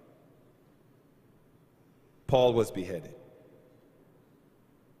crucified. Paul was beheaded.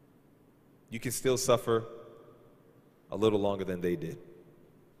 You can still suffer a little longer than they did.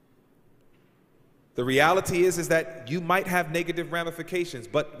 The reality is that you might have negative ramifications,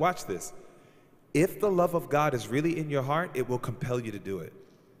 but watch this. If the love of God is really in your heart, it will compel you to do it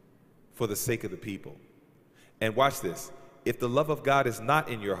for the sake of the people. And watch this. If the love of God is not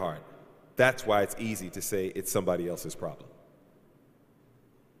in your heart, that's why it's easy to say it's somebody else's problem.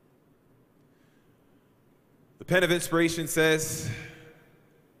 The pen of inspiration says,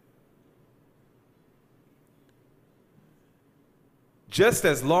 just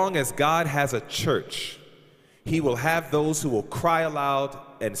as long as God has a church, he will have those who will cry aloud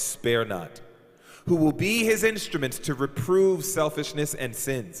and spare not, who will be his instruments to reprove selfishness and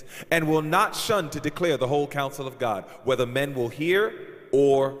sins, and will not shun to declare the whole counsel of God, whether men will hear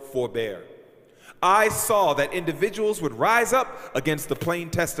or forbear. I saw that individuals would rise up against the plain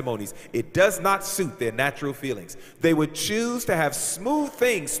testimonies. It does not suit their natural feelings. They would choose to have smooth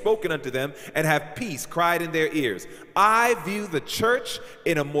things spoken unto them and have peace cried in their ears. I view the church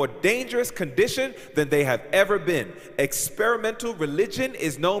in a more dangerous condition than they have ever been. Experimental religion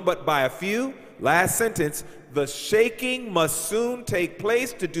is known but by a few. Last sentence, the shaking must soon take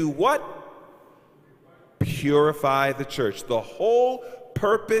place to do what? Purify the church. The whole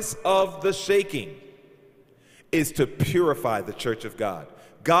purpose of the shaking is to purify the church of God.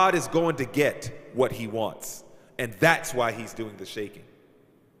 God is going to get what he wants, and that's why he's doing the shaking.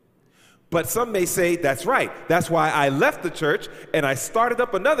 But some may say, that's right. That's why I left the church and I started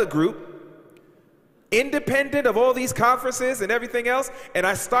up another group independent of all these conferences and everything else, and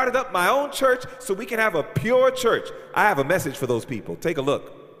I started up my own church so we can have a pure church. I have a message for those people. Take a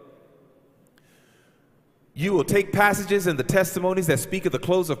look. You will take passages in the testimonies that speak of the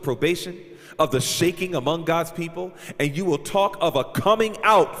close of probation, of the shaking among God's people, and you will talk of a coming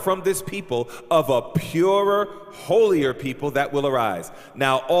out from this people of a purer, holier people that will arise.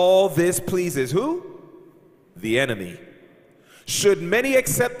 Now all this pleases who? The enemy. Should many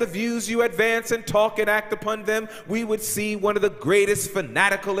accept the views you advance and talk and act upon them, we would see one of the greatest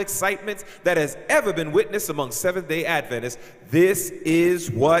fanatical excitements that has ever been witnessed among Seventh-day Adventists. This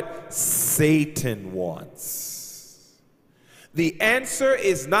is what Satan wants. The answer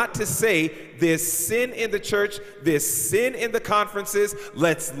is not to say there's sin in the church, there's sin in the conferences,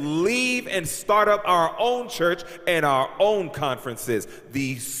 let's leave and start up our own church and our own conferences.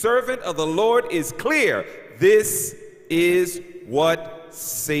 The servant of the Lord is clear. This is what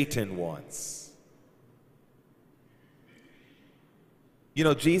Satan wants. You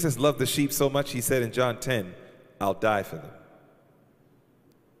know, Jesus loved the sheep so much, he said in John 10, I'll die for them.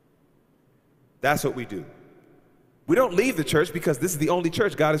 That's what we do. We don't leave the church because this is the only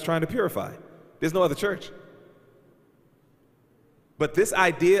church God is trying to purify. There's no other church. But this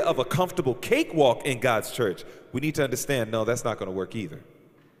idea of a comfortable cakewalk in God's church, we need to understand, no, that's not going to work either.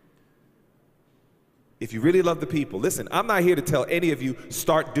 If you really love the people, listen, I'm not here to tell any of you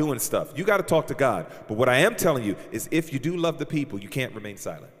start doing stuff. You got to talk to God. But what I am telling you is if you do love the people, you can't remain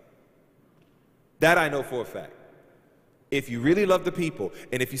silent. That I know for a fact. If you really love the people,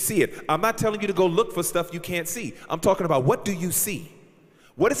 and if you see it, I'm not telling you to go look for stuff you can't see. I'm talking about what do you see?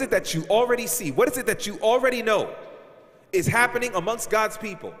 What is it that you already see? What is it that you already know is happening amongst God's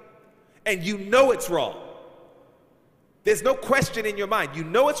people? And you know it's wrong. There's no question in your mind. You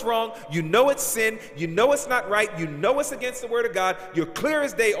know it's wrong. You know it's sin. You know it's not right. You know it's against the word of God. You're clear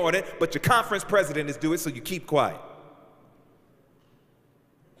as day on it, but your conference president is doing it, so you keep quiet.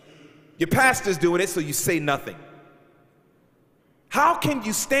 Your pastor's doing it, so you say nothing. How can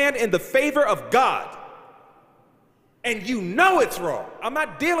you stand in the favor of God and you know it's wrong? I'm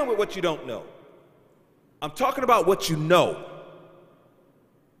not dealing with what you don't know. I'm talking about what you know.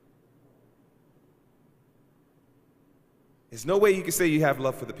 There's no way you can say you have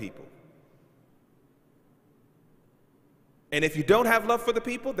love for the people. And if you don't have love for the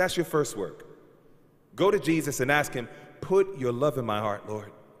people, that's your first work. Go to Jesus and ask him, put your love in my heart,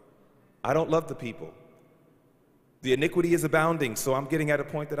 Lord. I don't love the people. The iniquity is abounding, so I'm getting at a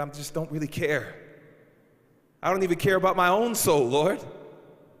point that I just don't really care. I don't even care about my own soul, Lord,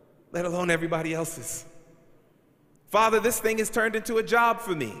 let alone everybody else's. Father, this thing has turned into a job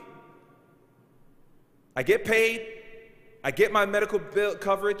for me. I get paid. I get my medical bill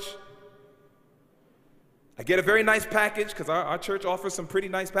coverage. I get a very nice package because our church offers some pretty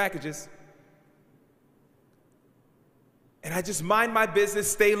nice packages. And I just mind my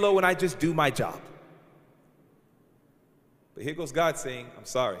business, stay low, and I just do my job. But here goes God saying, I'm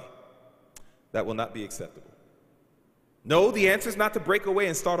sorry. That will not be acceptable. No, the answer is not to break away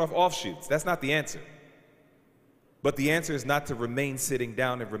and start off offshoots. That's not the answer. But the answer is not to remain sitting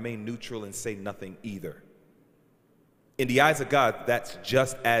down and remain neutral and say nothing either. In the eyes of God, that's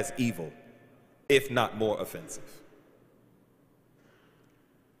just as evil, if not more offensive.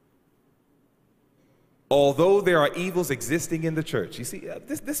 Although there are evils existing in the church, you see,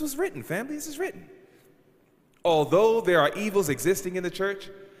 this was written, family, this is written. Although there are evils existing in the church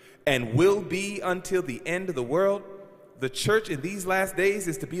and will be until the end of the world, the church in these last days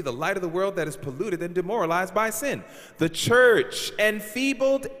is to be the light of the world that is polluted and demoralized by sin. The church,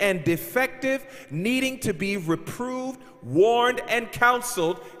 enfeebled and defective, needing to be reproved, warned, and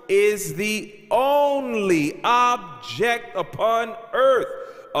counseled, is the only object upon earth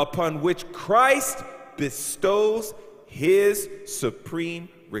upon which Christ bestows his supreme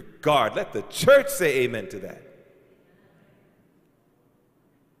regard. Let the church say amen to that.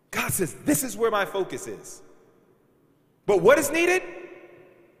 God says, this is where my focus is. But what is needed?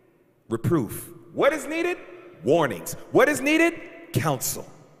 Reproof. What is needed? Warnings. What is needed? Counsel.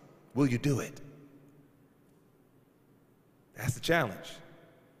 Will you do it? That's the challenge.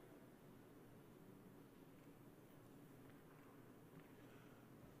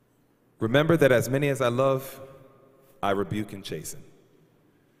 Remember that as many as I love, I rebuke and chasten.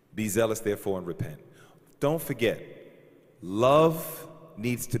 Be zealous, therefore, and repent. Don't forget, love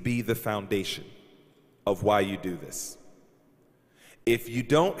needs to be the foundation of why you do this. If you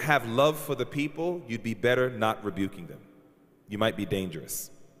don't have love for the people, you'd be better not rebuking them. You might be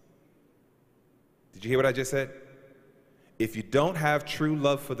dangerous. Did you hear what I just said? If you don't have true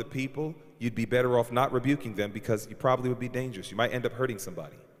love for the people, you'd be better off not rebuking them because you probably would be dangerous. You might end up hurting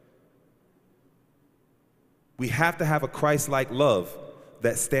somebody. We have to have a Christ-like love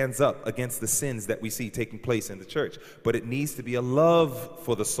that stands up against the sins that we see taking place in the church. But it needs to be a love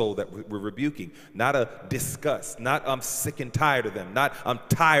for the soul that we're rebuking, not a disgust, not I'm sick and tired of them, not I'm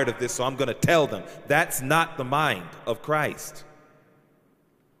tired of this, so I'm going to tell them. That's not the mind of Christ.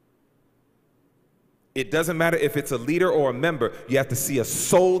 It doesn't matter if it's a leader or a member. You have to see a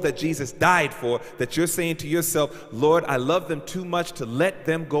soul that Jesus died for, that you're saying to yourself, Lord, I love them too much to let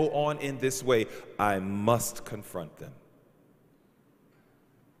them go on in this way. I must confront them.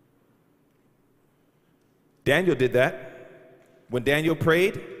 Daniel did that. When Daniel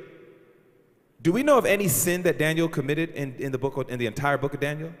prayed, do we know of any sin that Daniel committed in the entire book of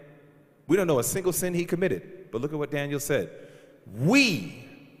Daniel? We don't know a single sin he committed. But look at what Daniel said. We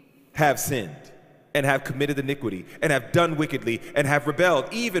have sinned and have committed iniquity and have done wickedly and have rebelled,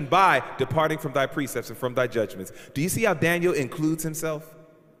 even by departing from thy precepts and from thy judgments. Do you see how Daniel includes himself?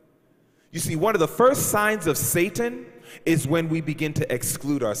 You see, one of the first signs of Satan is when we begin to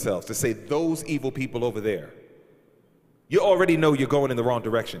exclude ourselves, to say those evil people over there. You already know you're going in the wrong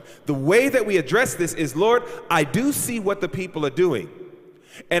direction. The way that we address this is, Lord, I do see what the people are doing.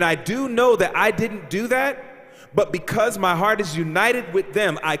 And I do know that I didn't do that, but because my heart is united with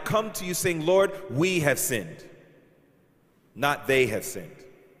them, I come to you saying, Lord, we have sinned, not they have sinned.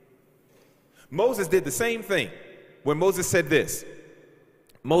 Moses did the same thing when Moses said this.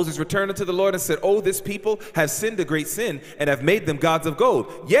 Moses returned unto the Lord and said, oh, this people have sinned a great sin and have made them gods of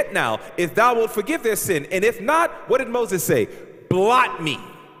gold. Yet now, if thou wilt forgive their sin, and if not, what did Moses say? Blot me,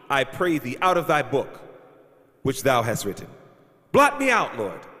 I pray thee, out of thy book, which thou hast written. Blot me out,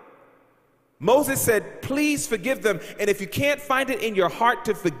 Lord. Moses said, please forgive them. And if you can't find it in your heart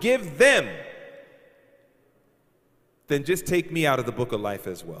to forgive them, then just take me out of the book of life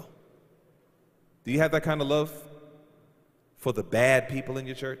as well. Do you have that kind of love for the bad people in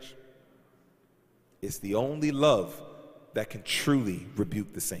your church? It's the only love that can truly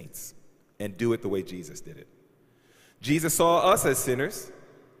rebuke the saints and do it the way Jesus did it. Jesus saw us as sinners,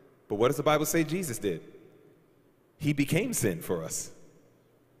 but what does the Bible say Jesus did? He became sin for us.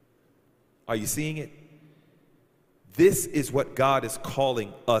 Are you seeing it? This is what God is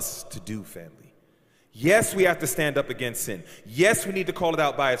calling us to do, family. Yes, we have to stand up against sin. Yes, we need to call it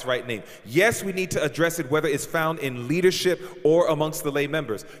out by its right name. Yes, we need to address it whether it's found in leadership or amongst the lay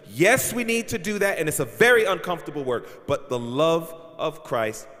members. Yes, we need to do that, and it's a very uncomfortable work, but the love of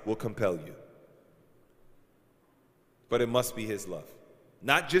Christ will compel you. But it must be his love.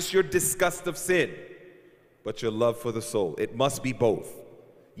 Not just your disgust of sin, but your love for the soul. It must be both.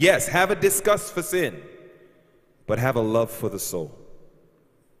 Yes, have a disgust for sin, but have a love for the soul.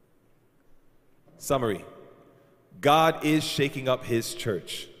 Summary: God is shaking up his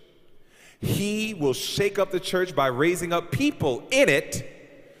church. He will shake up the church by raising up people in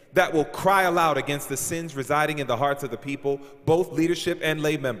it that will cry aloud against the sins residing in the hearts of the people, both leadership and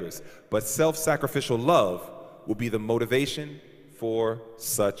lay members. But self-sacrificial love will be the motivation for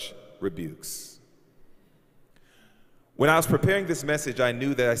such rebukes. When I was preparing this message, I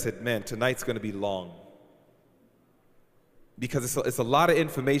knew that I said, man, tonight's going to be long. Because it's a lot of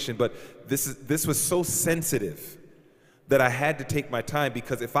information, but this was so sensitive that I had to take my time,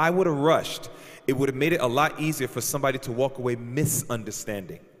 because if I would have rushed, it would have made it a lot easier for somebody to walk away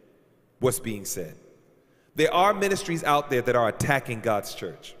misunderstanding what's being said. There are ministries out there that are attacking God's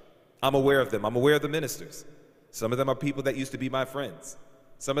church. I'm aware of them. I'm aware of the ministers. Some of them are people that used to be my friends.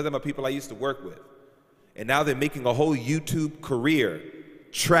 Some of them are people I used to work with. And now they're making a whole YouTube career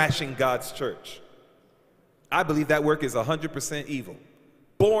trashing God's church. I believe that work is 100% evil,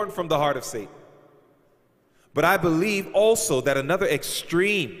 born from the heart of Satan. But I believe also that another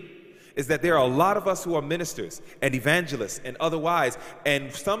extreme is that there are a lot of us who are ministers and evangelists and otherwise,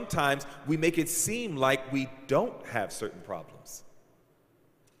 and sometimes we make it seem like we don't have certain problems.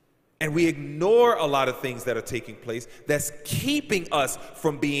 And we ignore a lot of things that are taking place that's keeping us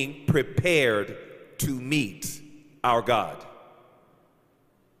from being prepared to meet our God.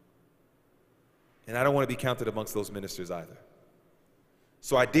 And I don't want to be counted amongst those ministers either.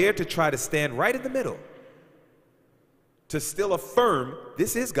 So I dare to try to stand right in the middle to still affirm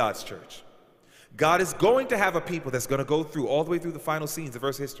this is God's church. God is going to have a people that's going to go through all the way through the final scenes of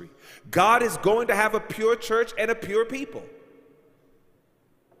Earth's history. God is going to have a pure church and a pure people.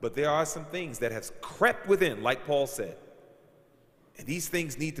 But there are some things that have crept within, like Paul said. And these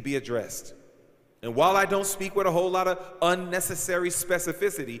things need to be addressed. And while I don't speak with a whole lot of unnecessary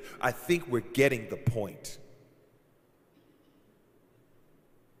specificity, I think we're getting the point.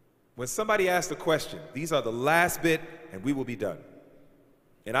 When somebody asks a question, these are the last bit, and we will be done.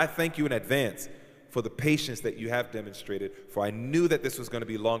 And I thank you in advance for the patience that you have demonstrated, for I knew that this was going to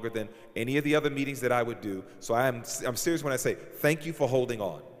be longer than any of the other meetings that I would do. So I'm serious when I say thank you for holding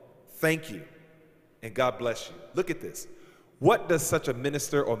on. Thank you, and God bless you. Look at this. What does such a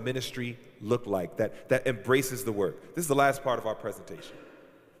minister or ministry look like that embraces the work? This is the last part of our presentation.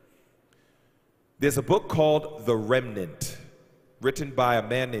 There's a book called The Remnant, written by a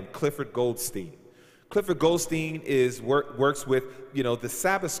man named Clifford Goldstein. Clifford Goldstein works with, the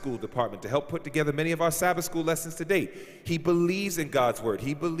Sabbath school department to help put together many of our Sabbath school lessons to date. He believes in God's word.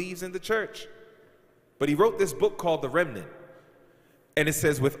 He believes in the church. But he wrote this book called The Remnant. And it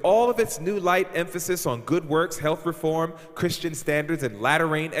says, with all of its new light emphasis on good works, health reform, Christian standards, and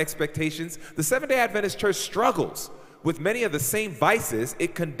latter-rain expectations, the Seventh-day Adventist Church struggles with many of the same vices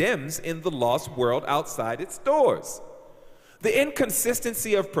it condemns in the lost world outside its doors. The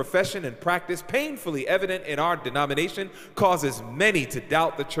inconsistency of profession and practice, painfully evident in our denomination, causes many to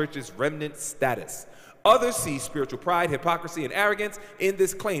doubt the church's remnant status. Others see spiritual pride, hypocrisy, and arrogance in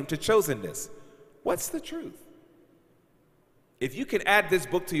this claim to chosenness. What's the truth? If you can add this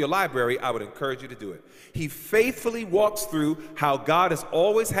book to your library, I would encourage you to do it. He faithfully walks through how God has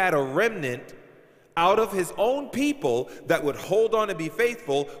always had a remnant out of his own people that would hold on and be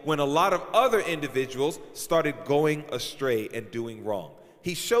faithful when a lot of other individuals started going astray and doing wrong.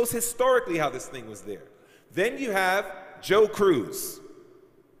 He shows historically how this thing was there. Then you have Joe Cruz,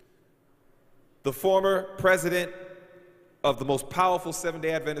 the former president of the most powerful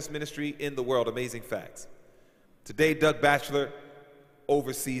Seventh-day Adventist ministry in the world, Amazing Facts. Today, Doug Batchelor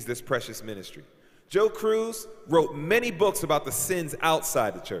oversees this precious ministry. Joe Cruz wrote many books about the sins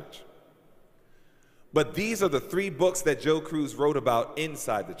outside the church. But these are the three books that Joe Cruz wrote about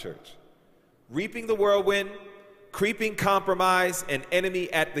inside the church: Reaping the Whirlwind, Creeping Compromise, and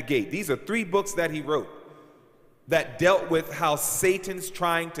Enemy at the Gate. These are three books that he wrote that dealt with how Satan's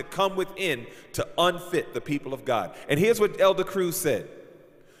trying to come within to unfit the people of God. And here's what Elder Cruz said: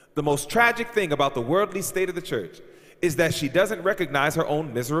 the most tragic thing about the worldly state of the church is that she doesn't recognize her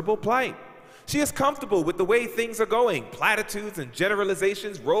own miserable plight. She is comfortable with the way things are going. Platitudes and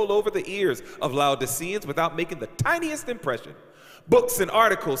generalizations roll over the ears of Laodiceans without making the tiniest impression. Books and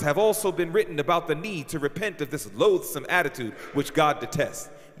articles have also been written about the need to repent of this loathsome attitude which God detests.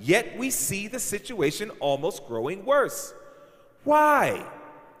 Yet we see the situation almost growing worse. Why?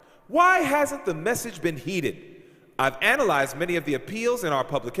 Why hasn't the message been heeded? I've analyzed many of the appeals in our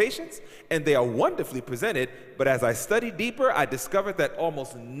publications, and they are wonderfully presented, but as I studied deeper, I discovered that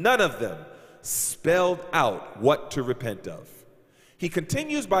almost none of them spelled out what to repent of. He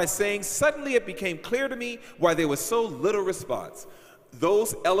continues by saying, suddenly it became clear to me why there was so little response.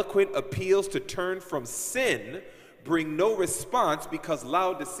 Those eloquent appeals to turn from sin bring no response because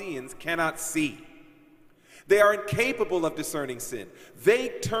Laodiceans cannot see. They are incapable of discerning sin.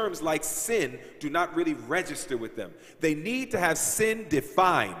 Vague terms like sin do not really register with them. They need to have sin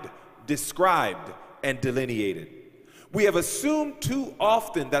defined, described, and delineated. We have assumed too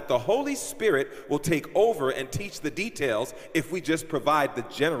often that the Holy Spirit will take over and teach the details if we just provide the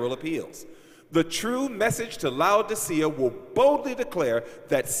general appeals. The true message to Laodicea will boldly declare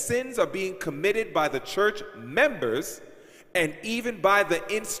that sins are being committed by the church members and even by the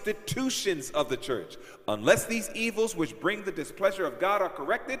institutions of the church. Unless these evils which bring the displeasure of God are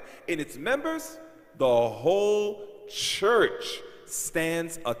corrected in its members, the whole church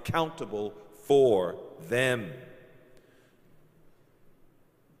stands accountable for them.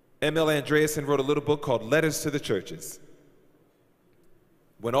 M.L. Andreasen wrote a little book called Letters to the Churches.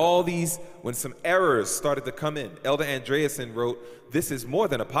 When some errors started to come in, Elder Andreasen wrote, this is more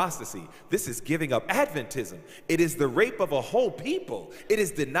than apostasy. This is giving up Adventism. It is the rape of a whole people. It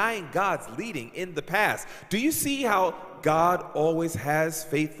is denying God's leading in the past. Do you see how God always has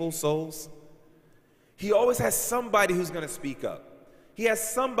faithful souls? He always has somebody who's going to speak up. He has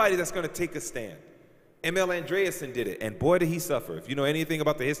somebody that's going to take a stand. M.L. Andreasen did it, and boy did he suffer. If you know anything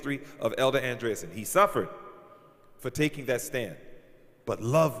about the history of Elder Andreasen, he suffered for taking that stand. But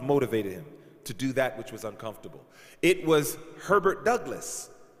love motivated him to do that which was uncomfortable. It was Herbert Douglass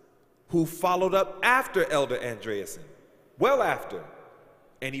who followed up after Elder Andreasen, well after,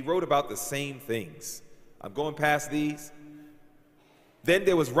 and he wrote about the same things. I'm going past these. Then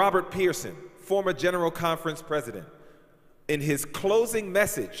there was Robert Pearson, former General Conference president. In his closing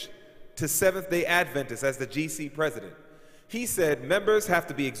message to Seventh-day Adventists as the GC president, he said members have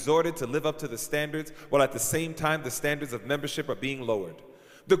to be exhorted to live up to the standards, while at the same time the standards of membership are being lowered.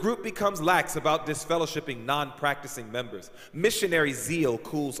 The group becomes lax about disfellowshipping non-practicing members. Missionary zeal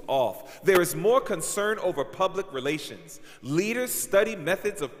cools off. There is more concern over public relations. Leaders study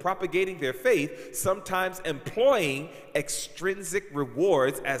methods of propagating their faith, sometimes employing extrinsic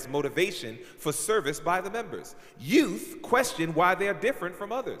rewards as motivation for service by the members. Youth question why they are different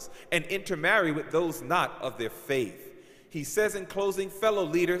from others and intermarry with those not of their faith. He says in closing, fellow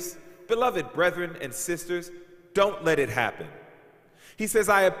leaders, beloved brethren and sisters, don't let it happen. He says,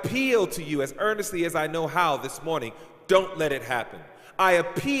 I appeal to you as earnestly as I know how this morning, don't let it happen. I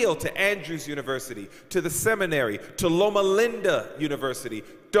appeal to Andrews University, to the seminary, to Loma Linda University,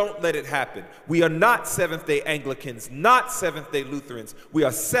 don't let it happen. We are not Seventh-day Anglicans, not Seventh-day Lutherans. We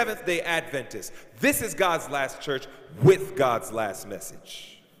are Seventh-day Adventists. This is God's last church with God's last message.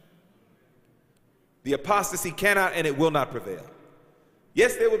 The apostasy cannot and it will not prevail.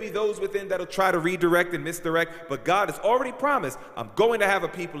 Yes, there will be those within that will try to redirect and misdirect, but God has already promised, I'm going to have a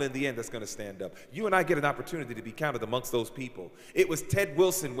people in the end that's going to stand up. You and I get an opportunity to be counted amongst those people. It was Ted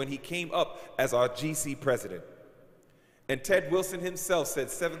Wilson when he came up as our GC president. And Ted Wilson himself said,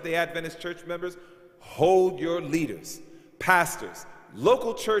 Seventh-day Adventist church members, hold your leaders, pastors,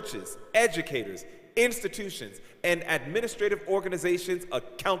 local churches, educators, institutions, and administrative organizations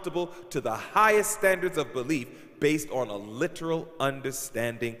accountable to the highest standards of belief based on a literal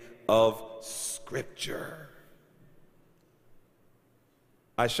understanding of Scripture.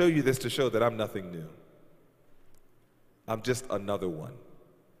 I show you this to show that I'm nothing new. I'm just another one.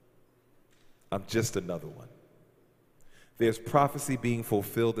 I'm just another one. There's prophecy being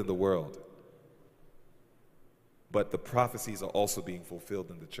fulfilled in the world, but the prophecies are also being fulfilled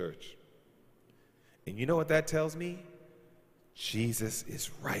in the church. And you know what that tells me? Jesus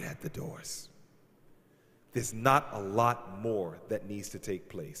is right at the doors. There's not a lot more that needs to take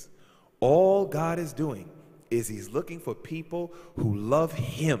place. All God is doing is he's looking for people who love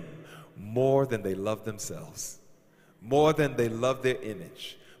him more than they love themselves, more than they love their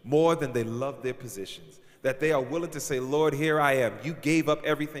image, more than they love their positions, that they are willing to say, Lord, here I am. You gave up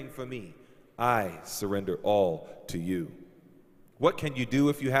everything for me. I surrender all to you. What can you do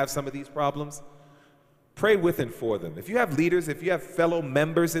if you have some of these problems? Pray with and for them. If you have leaders, if you have fellow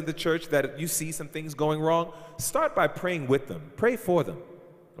members in the church that you see some things going wrong, start by praying with them. Pray for them.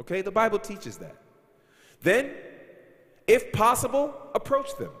 Okay? The Bible teaches that. Then, if possible,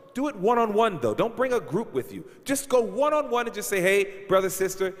 approach them. Do it one-on-one, though. Don't bring a group with you. Just go one-on-one and just say, hey, brother,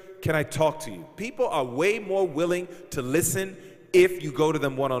 sister, can I talk to you? People are way more willing to listen if you go to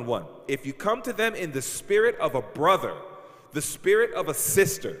them one-on-one. If you come to them in the spirit of a brother, the spirit of a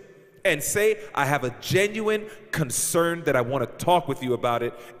sister, and say, I have a genuine concern that I want to talk with you about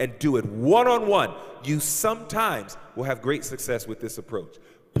it, and do it one-on-one, you sometimes will have great success with this approach.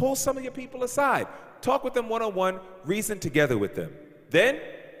 Pull some of your people aside. Talk with them one-on-one, reason together with them. Then,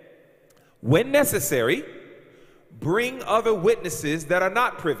 when necessary, bring other witnesses that are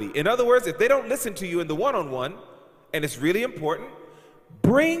not privy. In other words, if they don't listen to you in the one-on-one, and it's really important,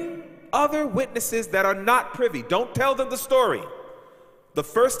 bring other witnesses that are not privy. Don't tell them the story. The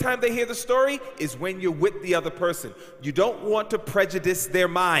first time they hear the story is when you're with the other person. You don't want to prejudice their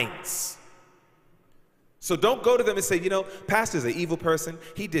minds. So don't go to them and say, you know, pastor's an evil person.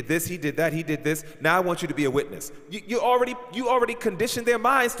 He did this, he did that, he did this. Now I want you to be a witness. You already conditioned their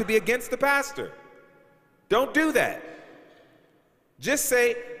minds to be against the pastor. Don't do that. Just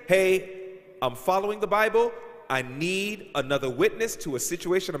say, hey, I'm following the Bible. I need another witness to a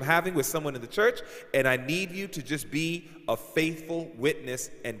situation I'm having with someone in the church, and I need you to just be a faithful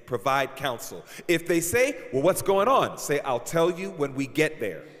witness and provide counsel. If they say, well, what's going on? Say, I'll tell you when we get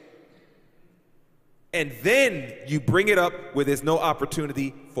there. And then you bring it up where there's no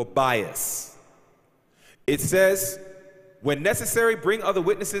opportunity for bias. It says, when necessary, bring other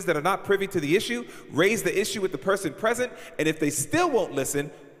witnesses that are not privy to the issue, raise the issue with the person present, and if they still won't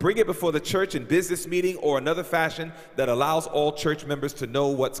listen, bring it before the church in business meeting or another fashion that allows all church members to know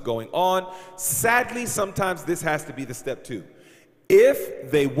what's going on. Sadly, sometimes this has to be the step 2.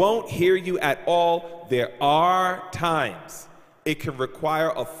 If they won't hear you at all, there are times it can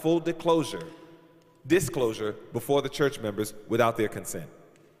require a full disclosure before the church members without their consent.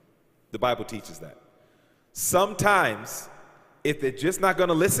 The Bible teaches that. Sometimes, if they're just not going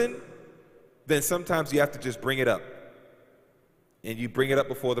to listen, then sometimes you have to just bring it up. And you bring it up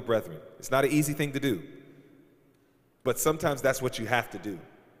before the brethren. It's not an easy thing to do, but sometimes that's what you have to do.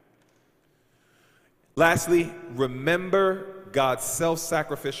 Lastly, remember God's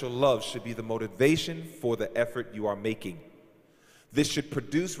self-sacrificial love should be the motivation for the effort you are making. This should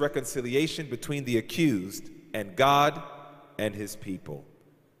produce reconciliation between the accused and God and his people.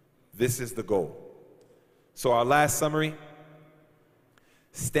 This is the goal. So our last summary,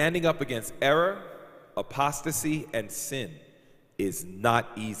 standing up against error, apostasy, and sin is not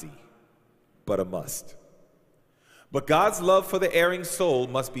easy, but a must. But God's love for the erring soul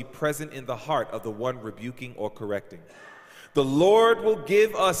must be present in the heart of the one rebuking or correcting. The Lord will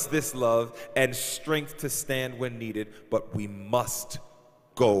give us this love and strength to stand when needed, but we must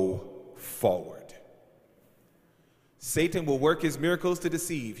go forward. Satan will work his miracles to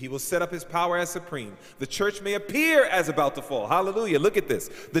deceive. He will set up his power as supreme. The church may appear as about to fall. Hallelujah. Look at this.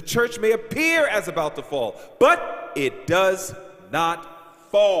 The church may appear as about to fall, but it does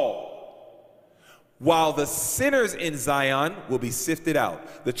not fall. While the sinners in Zion will be sifted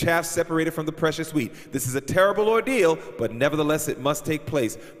out, the chaff separated from the precious wheat. This is a terrible ordeal, but nevertheless it must take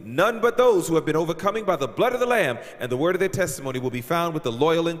place. None but those who have been overcoming by the blood of the Lamb and the word of their testimony will be found with the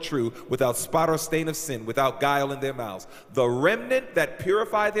loyal and true, without spot or stain of sin, without guile in their mouths. The remnant that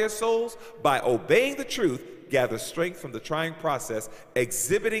purify their souls by obeying the truth gather strength from the trying process,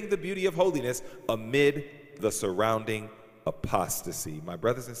 exhibiting the beauty of holiness amid the surrounding apostasy. My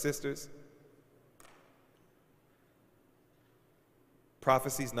brothers and sisters,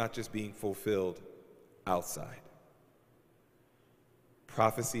 prophecy is not just being fulfilled outside.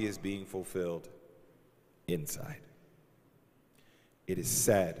 Prophecy is being fulfilled inside. It is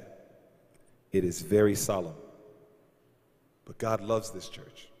sad. It is very solemn. But God loves this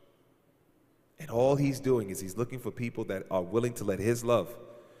church. And all he's doing is he's looking for people that are willing to let his love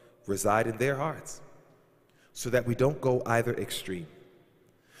reside in their hearts so that we don't go either extreme.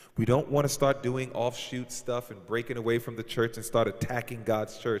 We don't want to start doing offshoot stuff and breaking away from the church and start attacking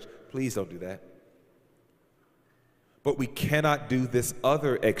God's church. Please don't do that. But we cannot do this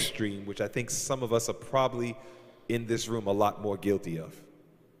other extreme, which I think some of us are probably in this room a lot more guilty of.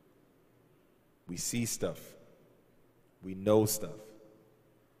 We see stuff. We know stuff.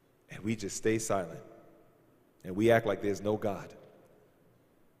 And we just stay silent. And we act like there's no God.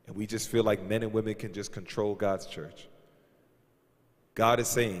 And we just feel like men and women can just control God's church. God is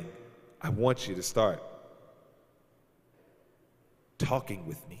saying, I want you to start talking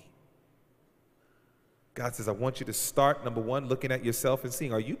with me. God says, I want you to start, number one, looking at yourself and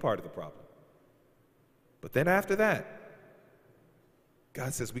seeing, are you part of the problem? But then after that,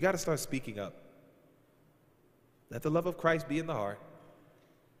 God says, we got to start speaking up. Let the love of Christ be in the heart.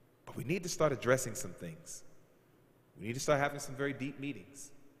 But we need to start addressing some things. We need to start having some very deep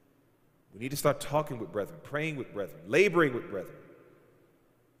meetings. We need to start talking with brethren, praying with brethren, laboring with brethren.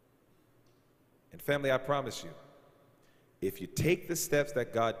 And family, I promise you, if you take the steps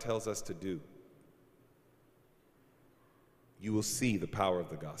that God tells us to do, you will see the power of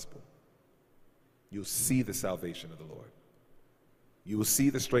the gospel. You'll see the salvation of the Lord. You will see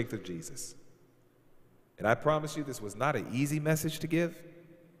the strength of Jesus. And I promise you, this was not an easy message to give.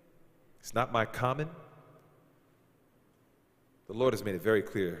 It's not my common. The Lord has made it very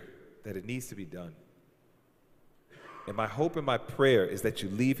clear that it needs to be done. And my hope and my prayer is that you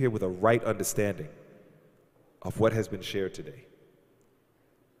leave here with a right understanding of what has been shared today.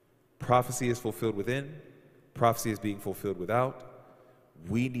 Prophecy is fulfilled within. Prophecy is being fulfilled without.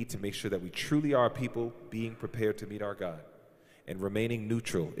 We need to make sure that we truly are a people being prepared to meet our God. And remaining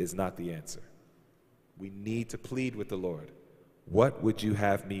neutral is not the answer. We need to plead with the Lord. What would you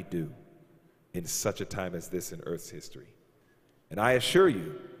have me do in such a time as this in Earth's history? And I assure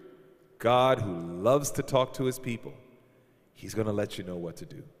you, God, who loves to talk to his people, he's going to let you know what to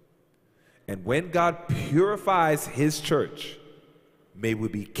do. And when God purifies his church, may we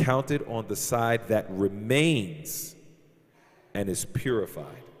be counted on the side that remains and is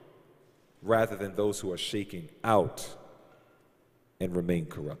purified, rather than those who are shaking out and remain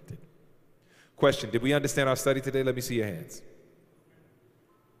corrupted. Question, did we understand our study today? Let me see your hands.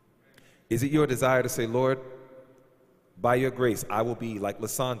 Is it your desire to say, Lord, by your grace, I will be like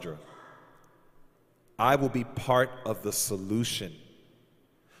Lysandra. I will be part of the solution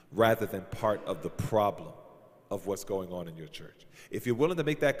rather than part of the problem of what's going on in your church. If you're willing to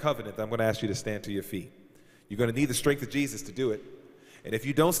make that covenant, I'm going to ask you to stand to your feet. You're going to need the strength of Jesus to do it. And if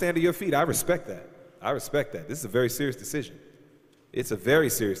you don't stand to your feet, I respect that. I respect that. This is a very serious decision. It's a very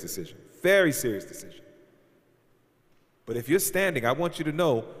serious decision. Very serious decision. But if you're standing, I want you to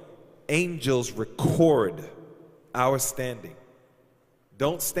know angels record our standing.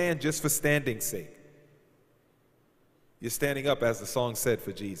 Don't stand just for standing's sake. You're standing up, as the song said,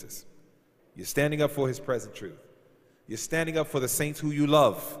 for Jesus. You're standing up for his present truth. You're standing up for the saints who you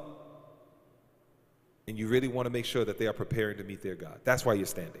love. And you really want to make sure that they are preparing to meet their God. That's why you're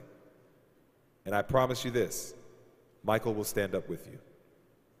standing. And I promise you this, Michael will stand up with you.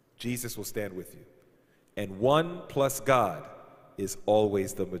 Jesus will stand with you. And one plus God is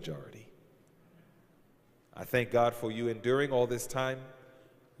always the majority. I thank God for you enduring all this time.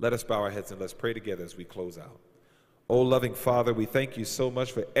 Let us bow our heads and let's pray together as we close out. Oh, loving Father, we thank you so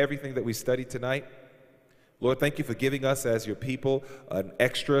much for everything that we studied tonight. Lord, thank you for giving us as your people an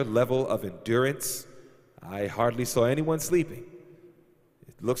extra level of endurance. I hardly saw anyone sleeping.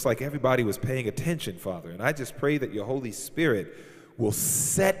 It looks like everybody was paying attention, Father. And I just pray that your Holy Spirit will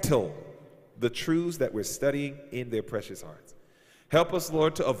settle the truths that we're studying in their precious hearts. Help us,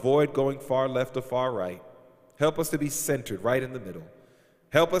 Lord, to avoid going far left or far right. Help us to be centered right in the middle.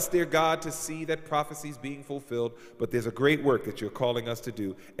 Help us, dear God, to see that prophecy is being fulfilled, but there's a great work that you're calling us to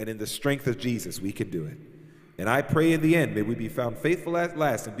do, and in the strength of Jesus, we can do it. And I pray in the end, may we be found faithful at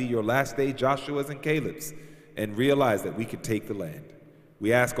last and be your last day Joshua's and Caleb's, and realize that we can take the land.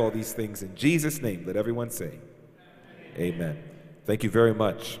 We ask all these things in Jesus' name. Let everyone say, Amen. Amen. Thank you very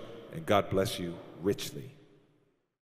much, and God bless you richly.